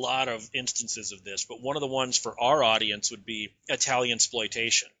 there's a lot of instances of this, but one of the ones for our audience would be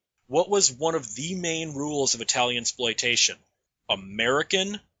Italiansploitation. What was one of the main rules of Italiansploitation?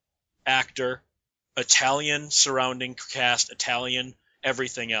 American actor, Italian surrounding cast, Italian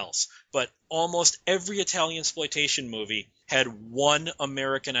everything else. But almost every Italiansploitation movie had one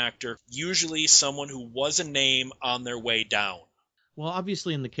American actor, usually someone who was a name on their way down. Well,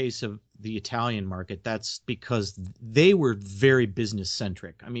 obviously, in the case of the Italian market, that's because they were very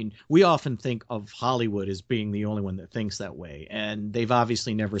business-centric. I mean, we often think of Hollywood as being the only one that thinks that way, and they've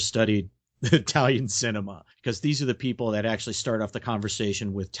obviously never studied Italian cinema, because these are the people that actually start off the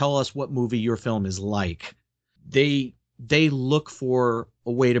conversation with, tell us what movie your film is like. They look for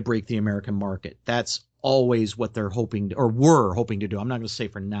a way to break the American market. That's always what they're hoping to, or were hoping to do. I'm not going to say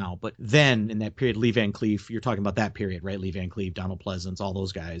for now, but then in that period, Lee Van Cleef, you're talking about that period, right? Lee Van Cleef, Donald Pleasance, all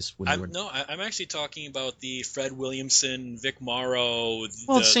those guys. I'm actually talking about the Fred Williamson, Vic Morrow,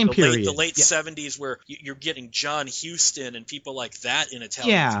 same period. The late 70s, where you're getting John Huston and people like that in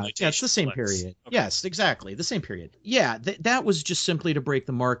Italian. Yeah, it's the same period. Okay. Yes, exactly. The same period. Yeah, that was just simply to break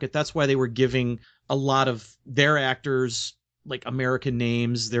the market. That's why they were giving a lot of their actors like American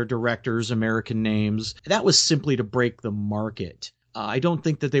names, their directors American names. That was simply to break the market. I don't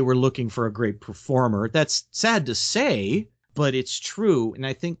think that they were looking for a great performer. That's sad to say, but it's true. And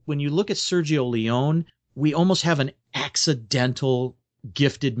I think when you look at Sergio Leone, we almost have an accidental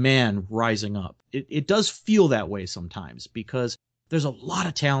gifted man rising up. It does feel that way sometimes, because there's a lot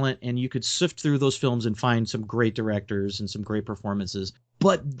of talent and you could sift through those films and find some great directors and some great performances,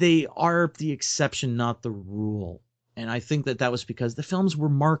 but they are the exception, not the rule. And I think that was because the films were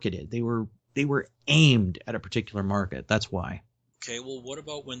marketed. They were aimed at a particular market. That's why. Okay, well, what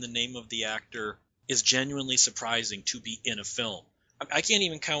about when the name of the actor is genuinely surprising to be in a film? I can't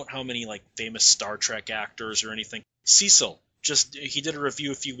even count how many like famous Star Trek actors or anything. Cecil, he did a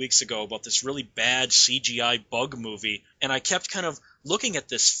review a few weeks ago about this really bad CGI bug movie, and I kept kind of looking at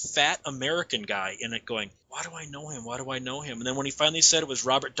this fat American guy in it going, why do I know him? Why do I know him? And then when he finally said it was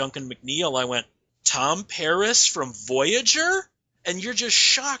Robert Duncan McNeil, I went, Tom Paris from Voyager? And you're just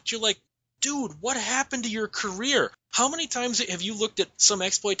shocked. You're like, dude, what happened to your career? How many times have you looked at some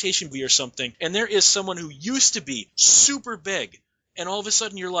exploitation movie or something, and there is someone who used to be super big, and all of a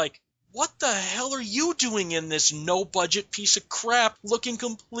sudden you're like, what the hell are you doing in this no-budget piece of crap looking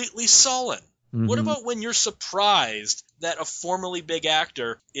completely sullen? Mm-hmm. What about when you're surprised that a formerly big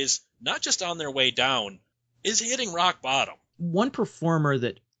actor is not just on their way down, is hitting rock bottom? one performer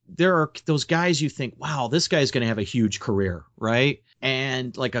that there are those guys you think, wow, this guy's going to have a huge career, right?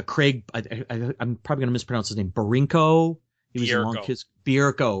 And like a Craig, I'm probably going to mispronounce his name, Barinko. He was in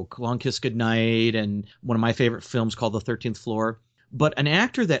Bierko, Long Kiss Goodnight, and one of my favorite films called The 13th Floor. But an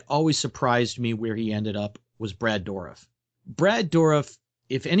actor that always surprised me where he ended up was Brad Dourif. Brad Dourif,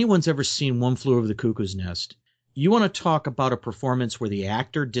 if anyone's ever seen One Flew Over the Cuckoo's Nest, you want to talk about a performance where the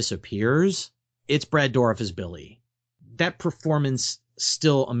actor disappears, it's Brad Dourif as Billy. That performance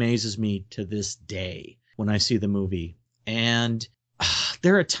still amazes me to this day when I see the movie. And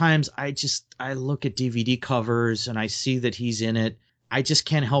there are times I look at DVD covers and I see that he's in it. I just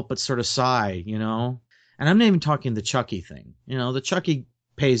can't help but sort of sigh, you know? And I'm not even talking the Chucky thing. You know, the Chucky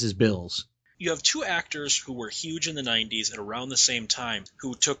pays his bills. You have two actors who were huge in the 90s at around the same time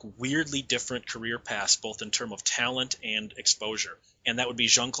who took weirdly different career paths, both in terms of talent and exposure. And that would be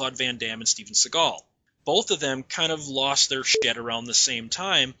Jean-Claude Van Damme and Steven Seagal. Both of them kind of lost their shit around the same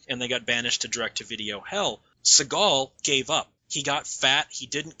time, and they got banished to direct-to-video hell. Seagal gave up. He got fat, he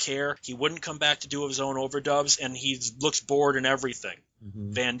didn't care, he wouldn't come back to do his own overdubs, and he looks bored and everything.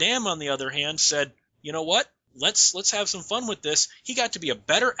 Mm-hmm. Van Damme, on the other hand, said, you know what? Let's have some fun with this. He got to be a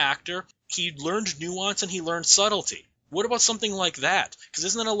better actor, he learned nuance, and he learned subtlety. What about something like that? Because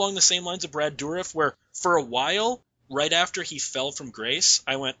isn't that along the same lines of Brad Dourif, where for a while, right after he fell from grace,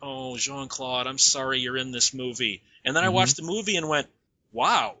 I went, oh, Jean-Claude, I'm sorry you're in this movie. And then I watched the movie and went,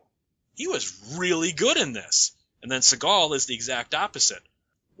 wow, he was really good in this. And then Seagal is the exact opposite.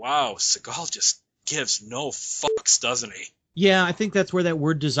 Wow, Seagal just gives no fucks, doesn't he? Yeah, I think that's where that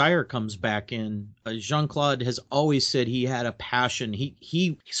word desire comes back in. Jean-Claude has always said he had a passion.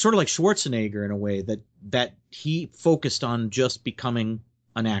 He sort of like Schwarzenegger in a way, that he focused on just becoming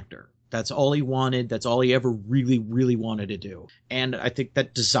an actor. That's all he wanted. That's all he ever really, really wanted to do. And I think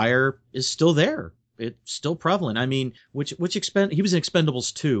that desire is still there. It's still prevalent. I mean, he was in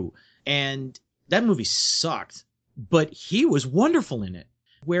Expendables 2, and that movie sucked, but he was wonderful in it.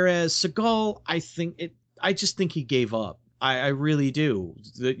 Whereas Seagal, I just think he gave up. I really do.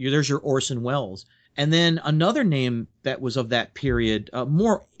 There's your Orson Welles. And then another name that was of that period,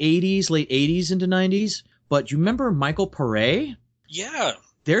 more 80s, late 80s into 90s. But you remember Michael Paré? Yeah.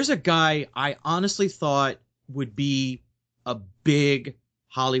 There's a guy I honestly thought would be a big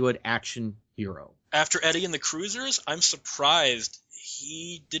Hollywood action hero. After Eddie and the Cruisers, I'm surprised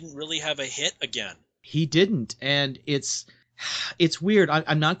he didn't really have a hit again. He didn't. And it's weird.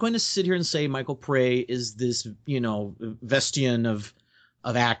 I'm not going to sit here and say Michael Paré is this, Vestian of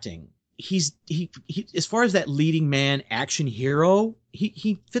acting. He as far as that leading man action hero,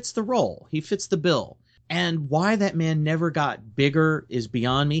 he fits the role. He fits the bill. And why that man never got bigger is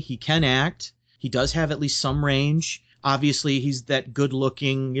beyond me. He can act. He does have at least some range. Obviously, he's that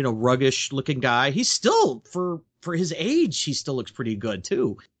good-looking, ruggish looking guy. He's still, for his age, he still looks pretty good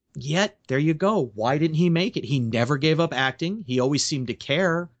too. Yet, there you go. Why didn't he make it? He never gave up acting. He always seemed to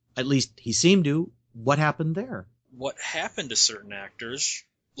care. At least he seemed to. What happened there? What happened to certain actors,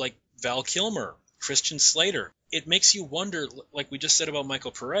 like Val Kilmer, Christian Slater? It makes you wonder, like we just said about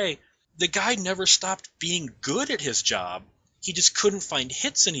Michael Paré, the guy never stopped being good at his job. He just couldn't find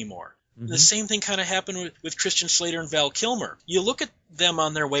hits anymore. Mm-hmm. The same thing kind of happened with Christian Slater and Val Kilmer. You look at them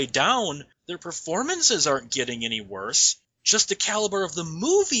on their way down, their performances aren't getting any worse. Just the caliber of the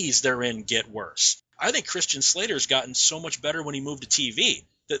movies they're in get worse. I think Christian Slater's gotten so much better when he moved to TV.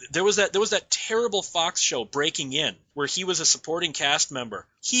 There was that terrible Fox show, Breaking In, where he was a supporting cast member.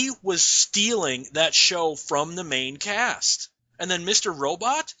 He was stealing that show from the main cast. And then Mr.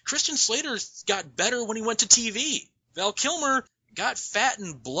 Robot, Christian Slater got better when he went to TV. Val Kilmer got fat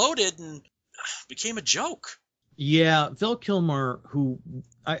and bloated and became a joke. Yeah, Val Kilmer, who,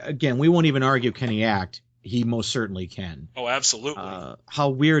 again, we won't even argue can he act. He most certainly can. Oh, absolutely. How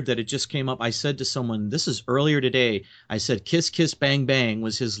weird that it just came up. I said to someone, this is earlier today, I said Kiss Kiss Bang Bang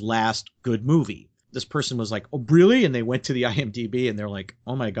was his last good movie. This person was like, oh, really? And they went to the IMDb and they're like,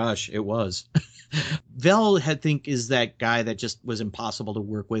 oh my gosh, it was. Val, I think, is that guy that just was impossible to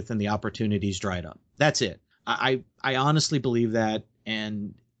work with and the opportunities dried up. That's it. I honestly believe that.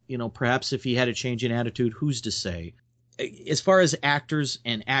 And, perhaps if he had a change in attitude, who's to say? As far as actors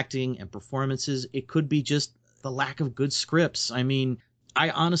and acting and performances, it could be just the lack of good scripts. I mean, I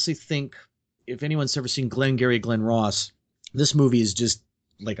honestly think if anyone's ever seen Glengarry Glen Ross, this movie is just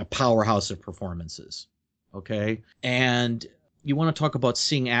like a powerhouse of performances. Okay. And you want to talk about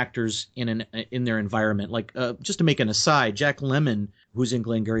seeing actors in their environment. Like, just to make an aside, Jack Lemmon, who's in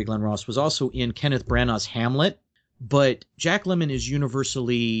Glengarry Glen Ross, was also in Kenneth Branagh's Hamlet. But Jack Lemmon is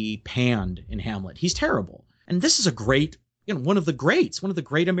universally panned in Hamlet. He's terrible. And this is a great, one of the greats, one of the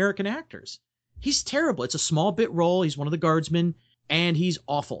great American actors. He's terrible. It's a small bit role. He's one of the guardsmen, and he's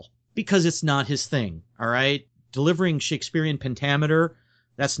awful because it's not his thing. All right, delivering Shakespearean pentameter.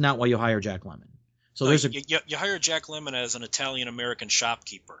 That's not why you hire Jack Lemmon. So there's you hire Jack Lemmon as an Italian-American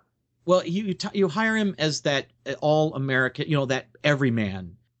shopkeeper. Well, you hire him as that all-American, that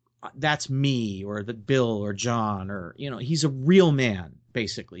everyman. That's me, or the Bill, or John, or, he's a real man,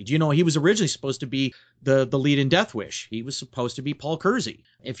 basically. Do you know, he was originally supposed to be the lead in Death Wish. He was supposed to be Paul Kersey.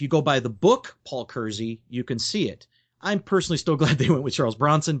 If you go by the book Paul Kersey, you can see it. I'm personally still glad they went with Charles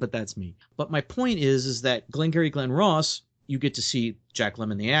Bronson, but that's me. But my point is that Glengarry Glen Ross, you get to see Jack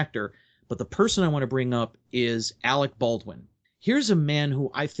Lemmon, the actor, but the person I want to bring up is Alec Baldwin. Here's a man who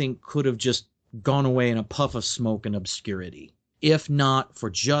I think could have just gone away in a puff of smoke and obscurity, if not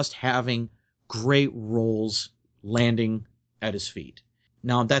for just having great roles landing at his feet.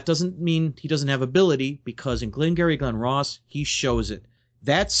 Now, that doesn't mean he doesn't have ability, because in Glengarry Glen Ross, he shows it.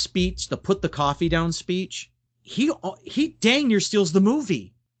 That speech, the put the coffee down speech, he dang near steals the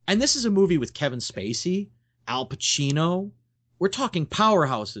movie. And this is a movie with Kevin Spacey, Al Pacino. We're talking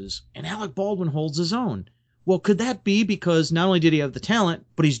powerhouses, and Alec Baldwin holds his own. Well, could that be because not only did he have the talent,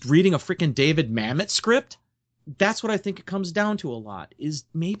 but he's reading a freaking David Mamet script? That's what I think it comes down to a lot, is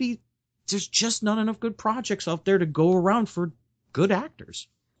maybe there's just not enough good projects out there to go around for good actors.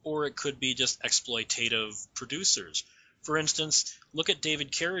 Or it could be just exploitative producers. For instance, look at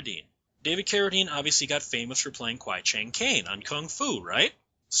David Carradine. David Carradine obviously got famous for playing Kwai Chang Caine on Kung Fu, right?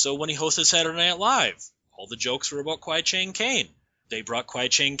 So when he hosted Saturday Night Live, all the jokes were about Kwai Chang Caine. They brought Kwai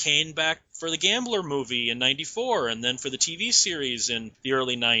Chang Caine back for the Gambler movie in '94, and then for the TV series in the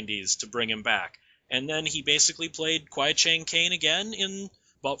early '90s to bring him back. And then he basically played Kwai Chang Caine again in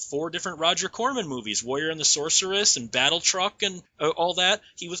about 4 different Roger Corman movies, Warrior and the Sorceress and Battle Truck and all that.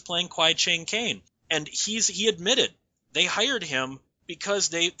 He was playing Kwai Chang Caine. And he admitted they hired him because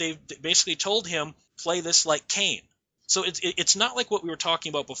they basically told him, play this like Caine. So it's not like what we were talking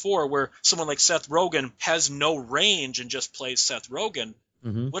about before, where someone like Seth Rogen has no range and just plays Seth Rogen.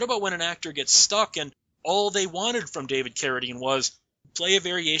 Mm-hmm. What about when an actor gets stuck and all they wanted from David Carradine was play a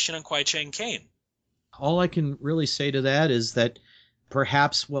variation on Kwai Chang Caine? All I can really say to that is that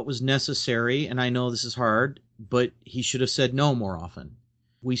perhaps what was necessary, and I know this is hard, but he should have said no more often.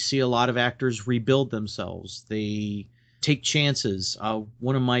 We see a lot of actors rebuild themselves. They take chances.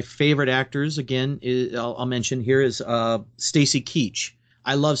 One of my favorite actors, again, I'll mention here, is Stacy Keach.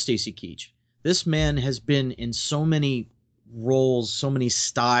 I love Stacy Keach. This man has been in so many roles, so many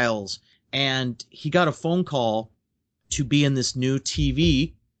styles, and he got a phone call to be in this new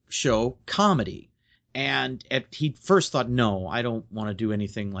TV show, Comedy. And he first thought, no, I don't want to do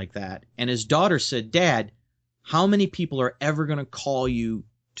anything like that. And his daughter said, Dad, how many people are ever going to call you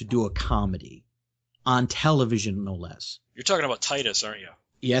to do a comedy? On television, no less. You're talking about Titus, aren't you?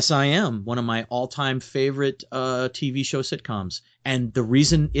 Yes, I am. One of my all-time favorite TV show sitcoms. And the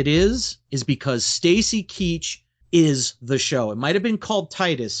reason it is because Stacy Keach is the show. It might have been called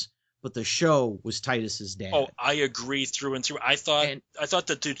Titus, but the show was Titus's dad. Oh, I agree through and through. I thought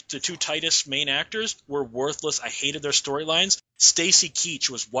that the 2 Titus main actors were worthless. I hated their storylines. Stacy Keach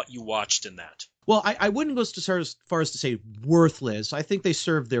was what you watched in that. Well, I wouldn't go as far as to say worthless. I think they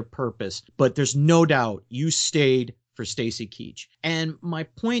served their purpose, but there's no doubt you stayed for Stacy Keach. And my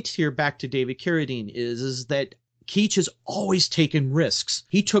point here, back to David Carradine, is that Keach has always taken risks.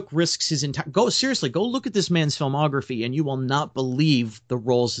 He took risks his entire... Go look at this man's filmography, and you will not believe the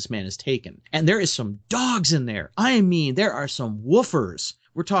roles this man has taken. And there is some dogs in there. I mean, there are some woofers.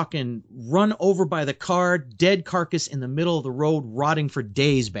 We're talking run over by the car, dead carcass in the middle of the road, rotting for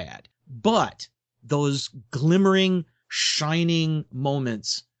days bad. But those glimmering, shining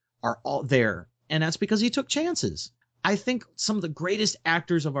moments are all there. And that's because he took chances. I think some of the greatest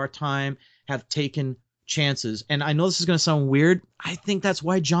actors of our time have taken chances. And I know this is going to sound weird. I think that's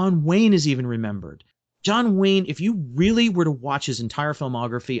why John Wayne is even remembered. John Wayne, if you really were to watch his entire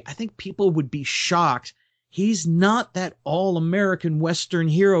filmography, I think people would be shocked. He's not that all-American Western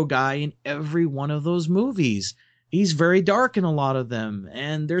hero guy in every one of those movies. He's very dark in a lot of them,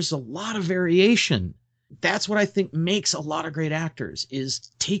 and there's a lot of variation. That's what I think makes a lot of great actors,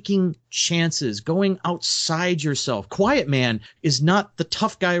 is taking chances, going outside yourself. Quiet Man is not the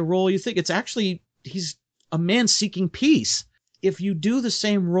tough guy role you think. It's actually, he's a man seeking peace. If you do the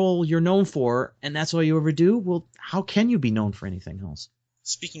same role you're known for, and that's all you ever do, well, how can you be known for anything else?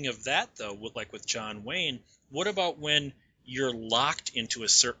 Speaking of that, though, like with John Wayne, what about when you're locked into a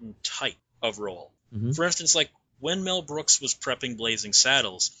certain type of role? Mm-hmm. For instance, like when Mel Brooks was prepping Blazing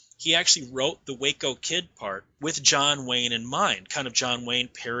Saddles, he actually wrote the Waco Kid part with John Wayne in mind, kind of John Wayne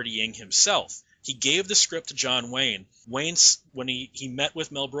parodying himself. He gave the script to John Wayne. When he met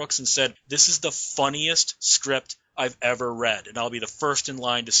with Mel Brooks and said, "This is the funniest script I've ever read, and I'll be the first in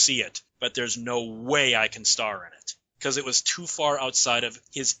line to see it, but there's no way I can star in it." Because it was too far outside of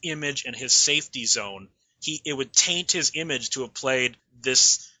his image and his safety zone. It would taint his image to have played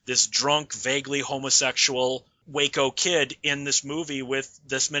this drunk, vaguely homosexual Waco kid in this movie with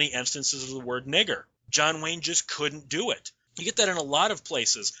this many instances of the word nigger. John Wayne just couldn't do it. You get that in a lot of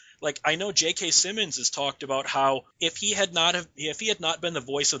places. Like, I know J.K. Simmons has talked about how if he had not been the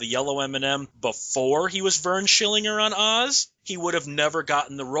voice of the Yellow M&M before he was Vern Schillinger on Oz, he would have never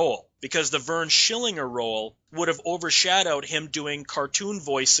gotten the role, because the Vern Schillinger role would have overshadowed him doing cartoon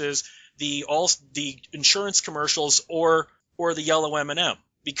voices, the insurance commercials, or the Yellow M&M.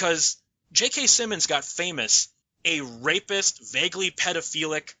 Because J.K. Simmons got famous a rapist, vaguely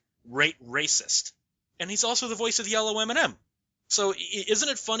pedophilic racist, and he's also the voice of the Yellow M&M. So isn't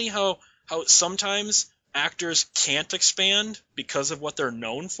it funny how sometimes actors can't expand because of what they're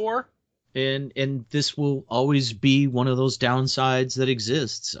known for? And this will always be one of those downsides that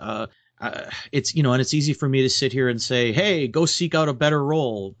exists. It's, and it's easy for me to sit here and say, hey, go seek out a better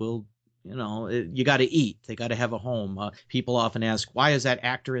role. Well, you got to eat. They got to have a home. People often ask, why is that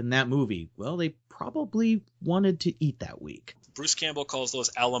actor in that movie? Well, they probably wanted to eat that week. Bruce Campbell calls those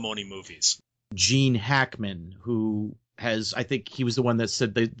alimony movies. Gene Hackman, who I think he was the one that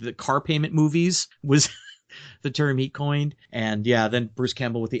said the car payment movies was the term he coined. And yeah, then Bruce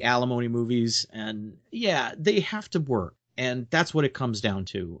Campbell with the alimony movies. And yeah, they have to work. And that's what it comes down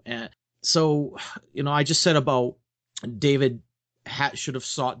to. And so, I just said about David should have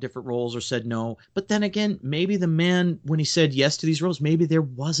sought different roles or said no. But then again, maybe the man, when he said yes to these roles, maybe there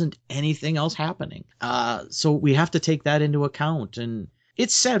wasn't anything else happening. So we have to take that into account. And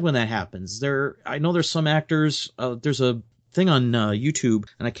it's sad when that happens. I know there's some actors, there's a thing on YouTube,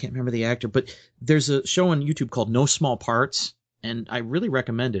 and I can't remember the actor, but there's a show on YouTube called No Small Parts, and I really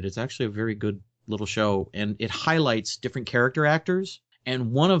recommend it. It's actually a very good little show, and it highlights different character actors.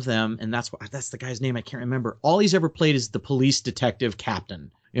 And one of them, and that's the guy's name, I can't remember. All he's ever played is the police detective captain,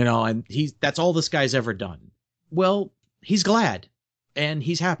 and that's all this guy's ever done. Well, he's glad, and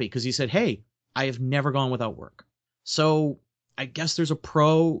he's happy because he said, hey, I have never gone without work. So I guess there's a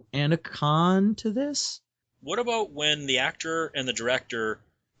pro and a con to this. What about when the actor and the director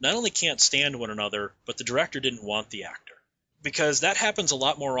not only can't stand one another, but the director didn't want the actor? Because that happens a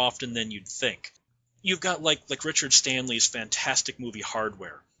lot more often than you'd think. You've got like Richard Stanley's fantastic movie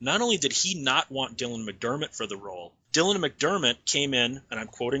Hardware. Not only did he not want Dylan McDermott for the role, Dylan McDermott came in, and I'm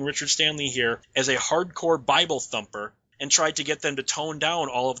quoting Richard Stanley here, as a hardcore Bible thumper and tried to get them to tone down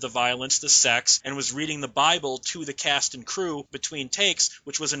all of the violence, the sex, and was reading the Bible to the cast and crew between takes,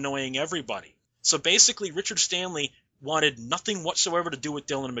 which was annoying everybody. So basically, Richard Stanley wanted nothing whatsoever to do with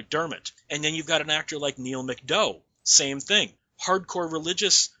Dylan McDermott. And then you've got an actor like Neil McDough. Same thing. Hardcore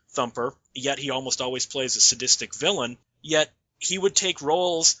religious thumper, yet he almost always plays a sadistic villain, yet he would take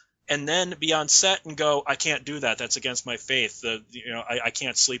roles and then be on set and go, I can't do that. That's against my faith. I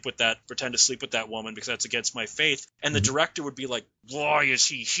can't pretend to sleep with that woman because that's against my faith. And the director would be like, why is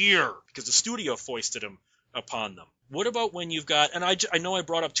he here? Because the studio foisted him upon them. What about when you've got, and I know I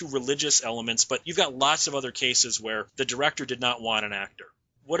brought up two religious elements, but you've got lots of other cases where the director did not want an actor.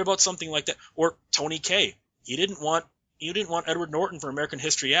 What about something like that? Or Tony Kaye. You didn't want Edward Norton for American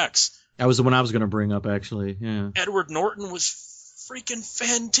History X. That was the one I was going to bring up, actually. Yeah. Edward Norton was freaking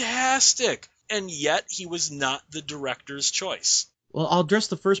fantastic, and yet he was not the director's choice. Well, I'll address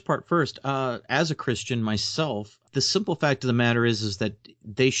the first part first. As a Christian myself, the simple fact of the matter is that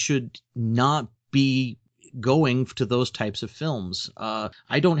they should not be going to those types of films.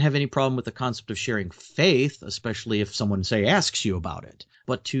 I don't have any problem with the concept of sharing faith, especially if someone, say, asks you about it.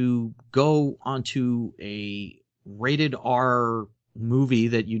 But to go onto a rated R movie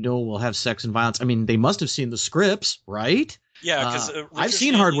that will have sex and violence, I mean, they must have seen the scripts, right? Yeah, because I've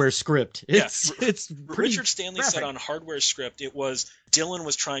seen Hardware script. It's pretty Richard Stanley graphic. said on Hardware script it was Dylan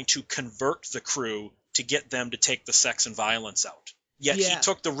was trying to convert the crew to get them to take the sex and violence out. Yet he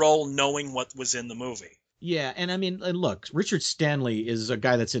took the role knowing what was in the movie. Yeah, and I mean, look, Richard Stanley is a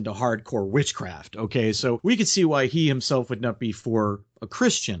guy that's into hardcore witchcraft, okay? So we could see why he himself would not be for a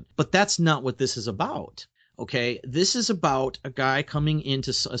Christian. But that's not what this is about, okay? This is about a guy coming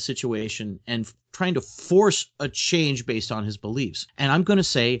into a situation and trying to force a change based on his beliefs. And I'm going to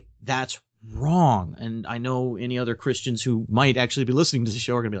say that's wrong. And I know any other Christians who might actually be listening to the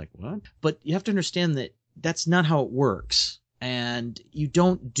show are going to be like, what? But you have to understand that that's not how it works. And you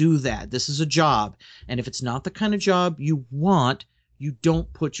don't do that. This is a job. And if it's not the kind of job you want, you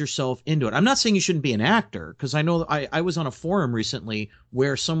don't put yourself into it. I'm not saying you shouldn't be an actor, because I know I was on a forum recently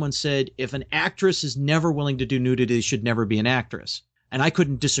where someone said if an actress is never willing to do nudity, they should never be an actress. And I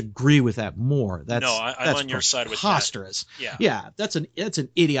couldn't disagree with that more. I'm on your side with that. Preposterous. Yeah, that's an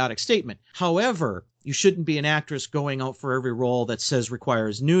idiotic statement. However, you shouldn't be an actress going out for every role that says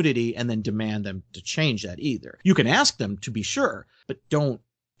requires nudity and then demand them to change that either. You can ask them to be sure, but don't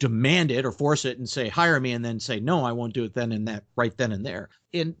demand it or force it and say, hire me, and then say, no, I won't do it then and that, right then and there.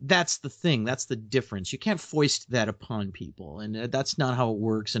 And that's the thing. That's the difference. You can't foist that upon people. And that's not how it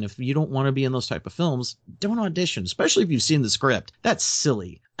works. And if you don't want to be in those type of films, don't audition, especially if you've seen the script. That's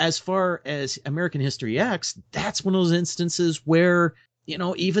silly. As far as American History X, that's one of those instances where,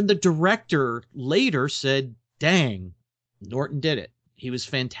 even the director later said, dang, Norton did it. He was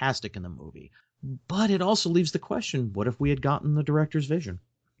fantastic in the movie. But it also leaves the question, what if we had gotten the director's vision?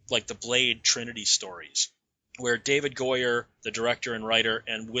 Like the Blade Trinity stories, where David Goyer, the director and writer,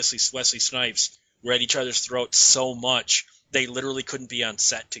 and Wesley Snipes were at each other's throats so much they literally couldn't be on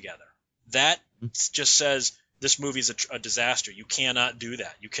set together. That just says this movie's a disaster. You cannot do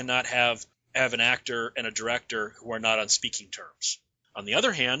that. You cannot have an actor and a director who are not on speaking terms. On the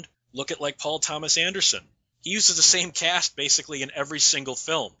other hand, look at like Paul Thomas Anderson. He uses the same cast basically in every single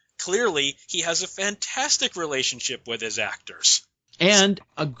film. Clearly, he has a fantastic relationship with his actors. And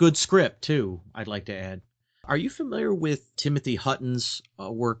a good script, too, I'd like to add. Are you familiar with Timothy Hutton's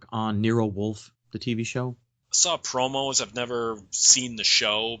work on Nero Wolfe, the TV show? I saw promos. I've never seen the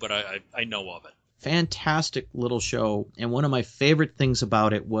show, but I know of it. Fantastic little show. And one of my favorite things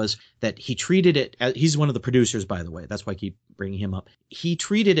about it was that he treated it, he's one of the producers, by the way. That's why I keep bringing him up. He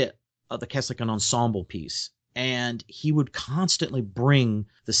treated it, the cast, like an ensemble piece. And he would constantly bring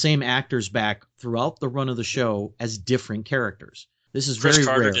the same actors back throughout the run of the show as different characters. This is Chris very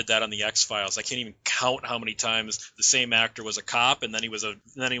Carter rare. did that on the X-Files. I can't even count how many times the same actor was a cop, and then he was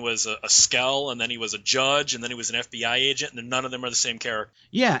a skell, and then he was a judge, and then he was an FBI agent, and none of them are the same character.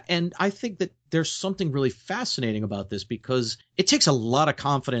 Yeah, and I think that there's something really fascinating about this, because it takes a lot of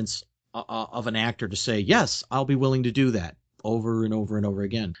confidence of an actor to say, yes, I'll be willing to do that over and over and over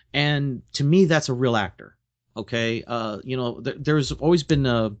again. And to me, that's a real actor. Okay, there's always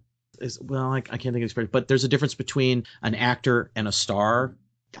been I can't think of expression, but there's a difference between an actor and a star.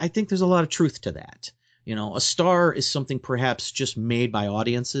 I think there's a lot of truth to that. A star is something perhaps just made by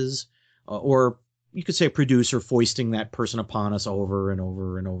audiences, or you could say a producer foisting that person upon us over and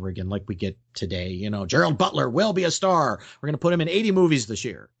over and over again, like we get today. Gerald Butler will be a star. We're going to put him in 80 movies this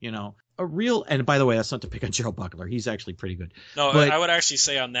year. And by the way, that's not to pick on Gerald Butler. He's actually pretty good. No, but I would actually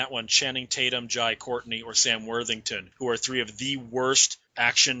say on that one, Channing Tatum, Jai Courtney, or Sam Worthington, who are three of the worst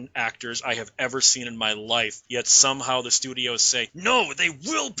action actors I have ever seen in my life. Yet somehow the studios say, no, they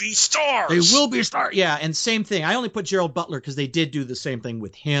will be stars. They will be stars. Yeah, and same thing. I only put Gerald Butler because they did do the same thing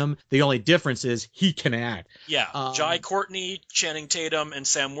with him. The only difference is he can act. Yeah, Jai Courtney, Channing Tatum, and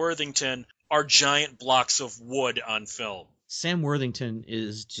Sam Worthington are giant blocks of wood on film. Sam Worthington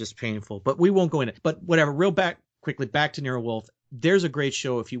is just painful, but we won't go into it. But whatever, quickly back to Nero Wolfe. There's a great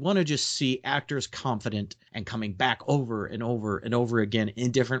show if you want to just see actors confident and coming back over and over and over again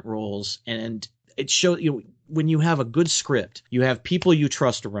in different roles. And it shows when you have a good script, you have people you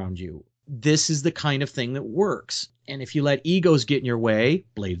trust around you. This is the kind of thing that works. And if you let egos get in your way,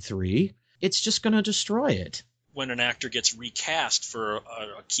 Blade 3, it's just going to destroy it. When an actor gets recast for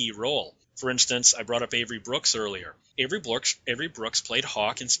a key role. For instance, I brought up Avery Brooks earlier. Avery Brooks played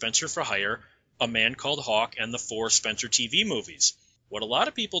Hawk in Spencer for Hire, A Man Called Hawk, and the 4 Spencer TV movies. What a lot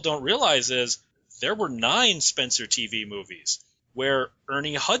of people don't realize is there were 9 Spencer TV movies where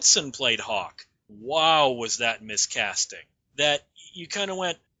Ernie Hudson played Hawk. Wow, was that miscasting. That you kind of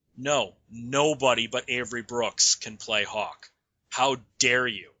went, no, nobody but Avery Brooks can play Hawk. How dare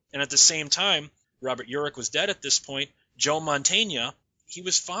you? And at the same time, Robert Urich was dead at this point. Joe Mantegna, he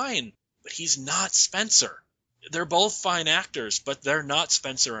was fine, but he's not Spencer. They're both fine actors, but they're not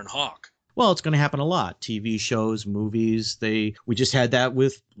Spencer and Hawk. Well, it's going to happen a lot. TV shows, movies. We just had that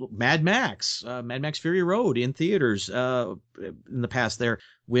with Mad Max Fury Road in theaters in the past there,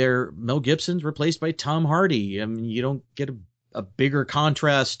 where Mel Gibson's replaced by Tom Hardy. I mean, you don't get a bigger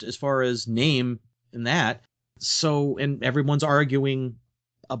contrast as far as name in that. So, and everyone's arguing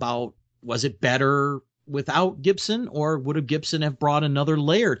about, was it better without Gibson, or would a Gibson have brought another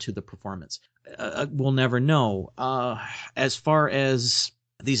layer to the performance? We'll never know. As far as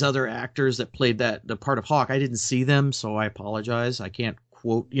these other actors that played the part of Hawk, I didn't see them, so I apologize. I can't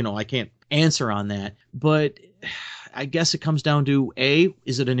I can't answer on that. But I guess it comes down to, A,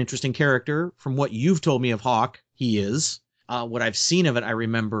 is it an interesting character? From what you've told me of Hawk, he is. What I've seen of it, I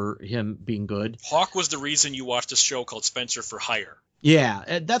remember him being good. Hawk was the reason you watched a show called Spencer for Hire.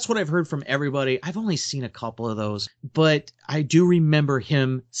 Yeah, that's what I've heard from everybody. I've only seen a couple of those, but I do remember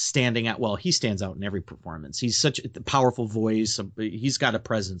him standing out. Well, he stands out in every performance. He's such a powerful voice. He's got a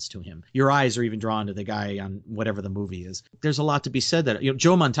presence to him. Your eyes are even drawn to the guy on whatever the movie is. There's a lot to be said that,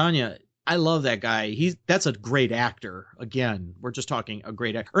 Joe Mantegna, I love that guy. That's a great actor. Again, we're just talking a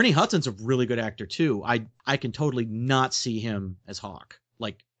great actor. Ernie Hudson's a really good actor too. I can totally not see him as Hawk,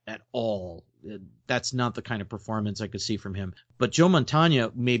 like at all. That's not the kind of performance I could see from him. But Joe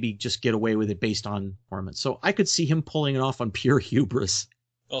Mantegna maybe just get away with it based on performance. So I could see him pulling it off on pure hubris.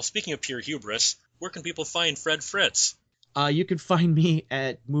 Well, speaking of pure hubris, where can people find Fred Fritz? You can find me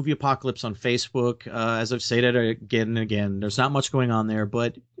at Movie Apocalypse on Facebook. As I've stated again and again, there's not much going on there,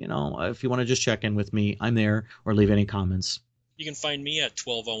 but if you want to just check in with me, I'm there, or leave any comments. You can find me at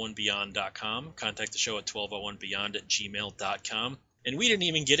 1201beyond.com. Contact the show at 1201beyond@gmail.com. And we didn't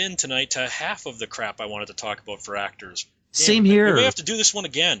even get in tonight to half of the crap I wanted to talk about for actors. Same here. We may have to do this one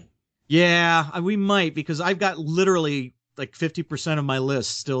again. Yeah, we might, because I've got literally like 50% of my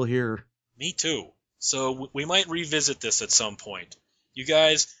list still here. Me too. So we might revisit this at some point. You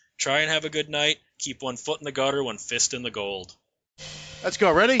guys, try and have a good night. Keep one foot in the gutter, one fist in the gold. Let's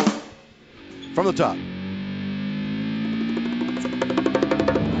go. Ready? From the top.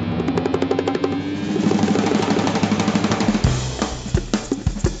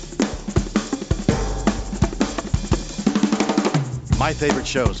 My favorite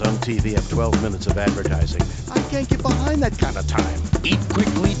shows on TV have 12 minutes of advertising. I can't get behind that kind of time. Eat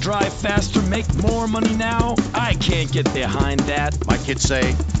quickly, drive faster, make more money now. I can't get behind that. My kids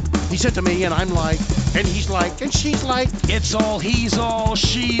say, he said to me, and I'm like, and he's like, and she's like. It's all, he's all,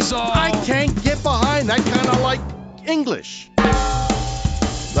 she's all. I can't get behind that kind of like English.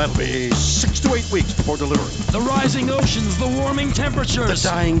 That'll be 6 to 8 weeks before delivery. The rising oceans, the warming temperatures. The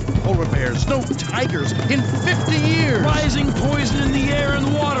dying polar bears, no tigers in 50 years. Rising poison in the air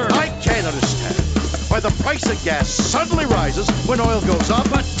and water. I can't understand why the price of gas suddenly rises when oil goes up.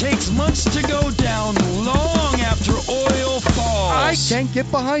 But takes months to go down long after oil falls. I can't get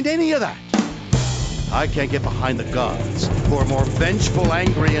behind any of that. I can't get behind the gods, who are more vengeful,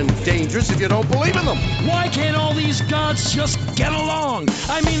 angry, and dangerous if you don't believe in them. Why can't all these gods just get along?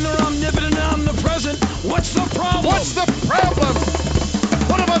 I mean, they're omnipotent and omnipresent. What's the problem? What's the problem?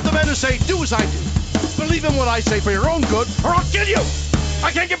 What about the men who say, do as I do? Believe in what I say for your own good, or I'll kill you.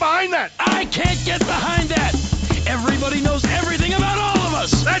 I can't get behind that. I can't get behind that. Everybody knows everything about all of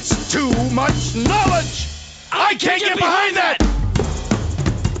us. That's too much knowledge. I can't get behind that.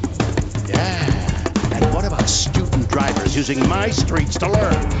 Yeah. And what about student drivers using my streets to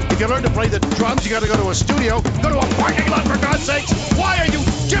learn? If you learn to play the drums, you gotta go to a studio, go to a parking lot, for God's sakes. Why are you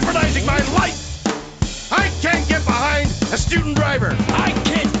jeopardizing my life? I can't get behind a student driver. I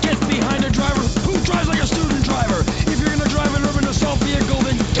can't get behind a driver who drives like a student driver. If you're gonna drive an urban assault vehicle,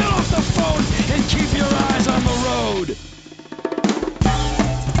 then get off the phone and keep your eyes on the road.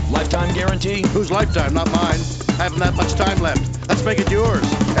 Lifetime guarantee? Whose lifetime? Not mine. I haven't that much time left. Let's make it yours.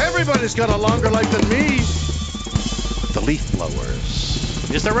 Everybody's got a longer life than me. The leaf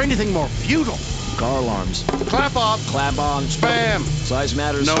blowers. Is there anything more futile? Car alarms. Clap off. Clap on. Spam. Size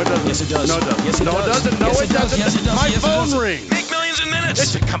matters. No, it doesn't. Yes, it does. No, it doesn't. Yes, it No, it does. doesn't. No, Yes, it doesn't. Yes, it does. My Yes, it phone does. rings. Make millions in minutes.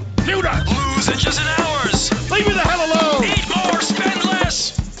 It's a computer. Lose inches in hours. Leave me the hell alone. Eat more. Spend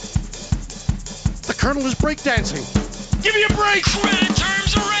less. The Colonel is breakdancing. Give me a break. Credit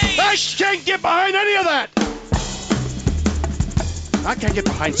terms arranged. I can't get behind any of that. I can't get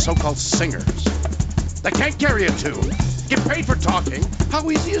behind so-called singers that can't carry a tune, get paid for talking. How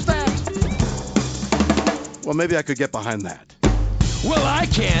easy is that? Well, maybe I could get behind that. Well, I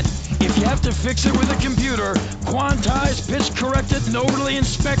can't. If you have to fix it with a computer, quantized, pitch corrected, and overly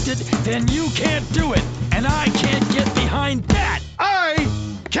inspected, then you can't do it. And I can't get behind that. I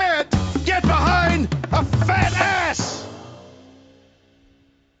can't get behind a fat ass.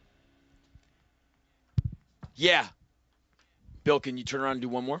 Yeah. Bill, can you turn around and do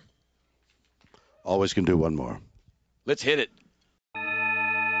one more? Always can do one more. Let's hit it.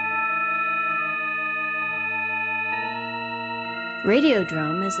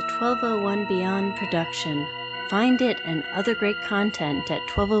 Radiodrome is a 1201 Beyond production. Find it and other great content at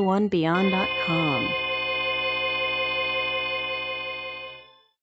 1201beyond.com.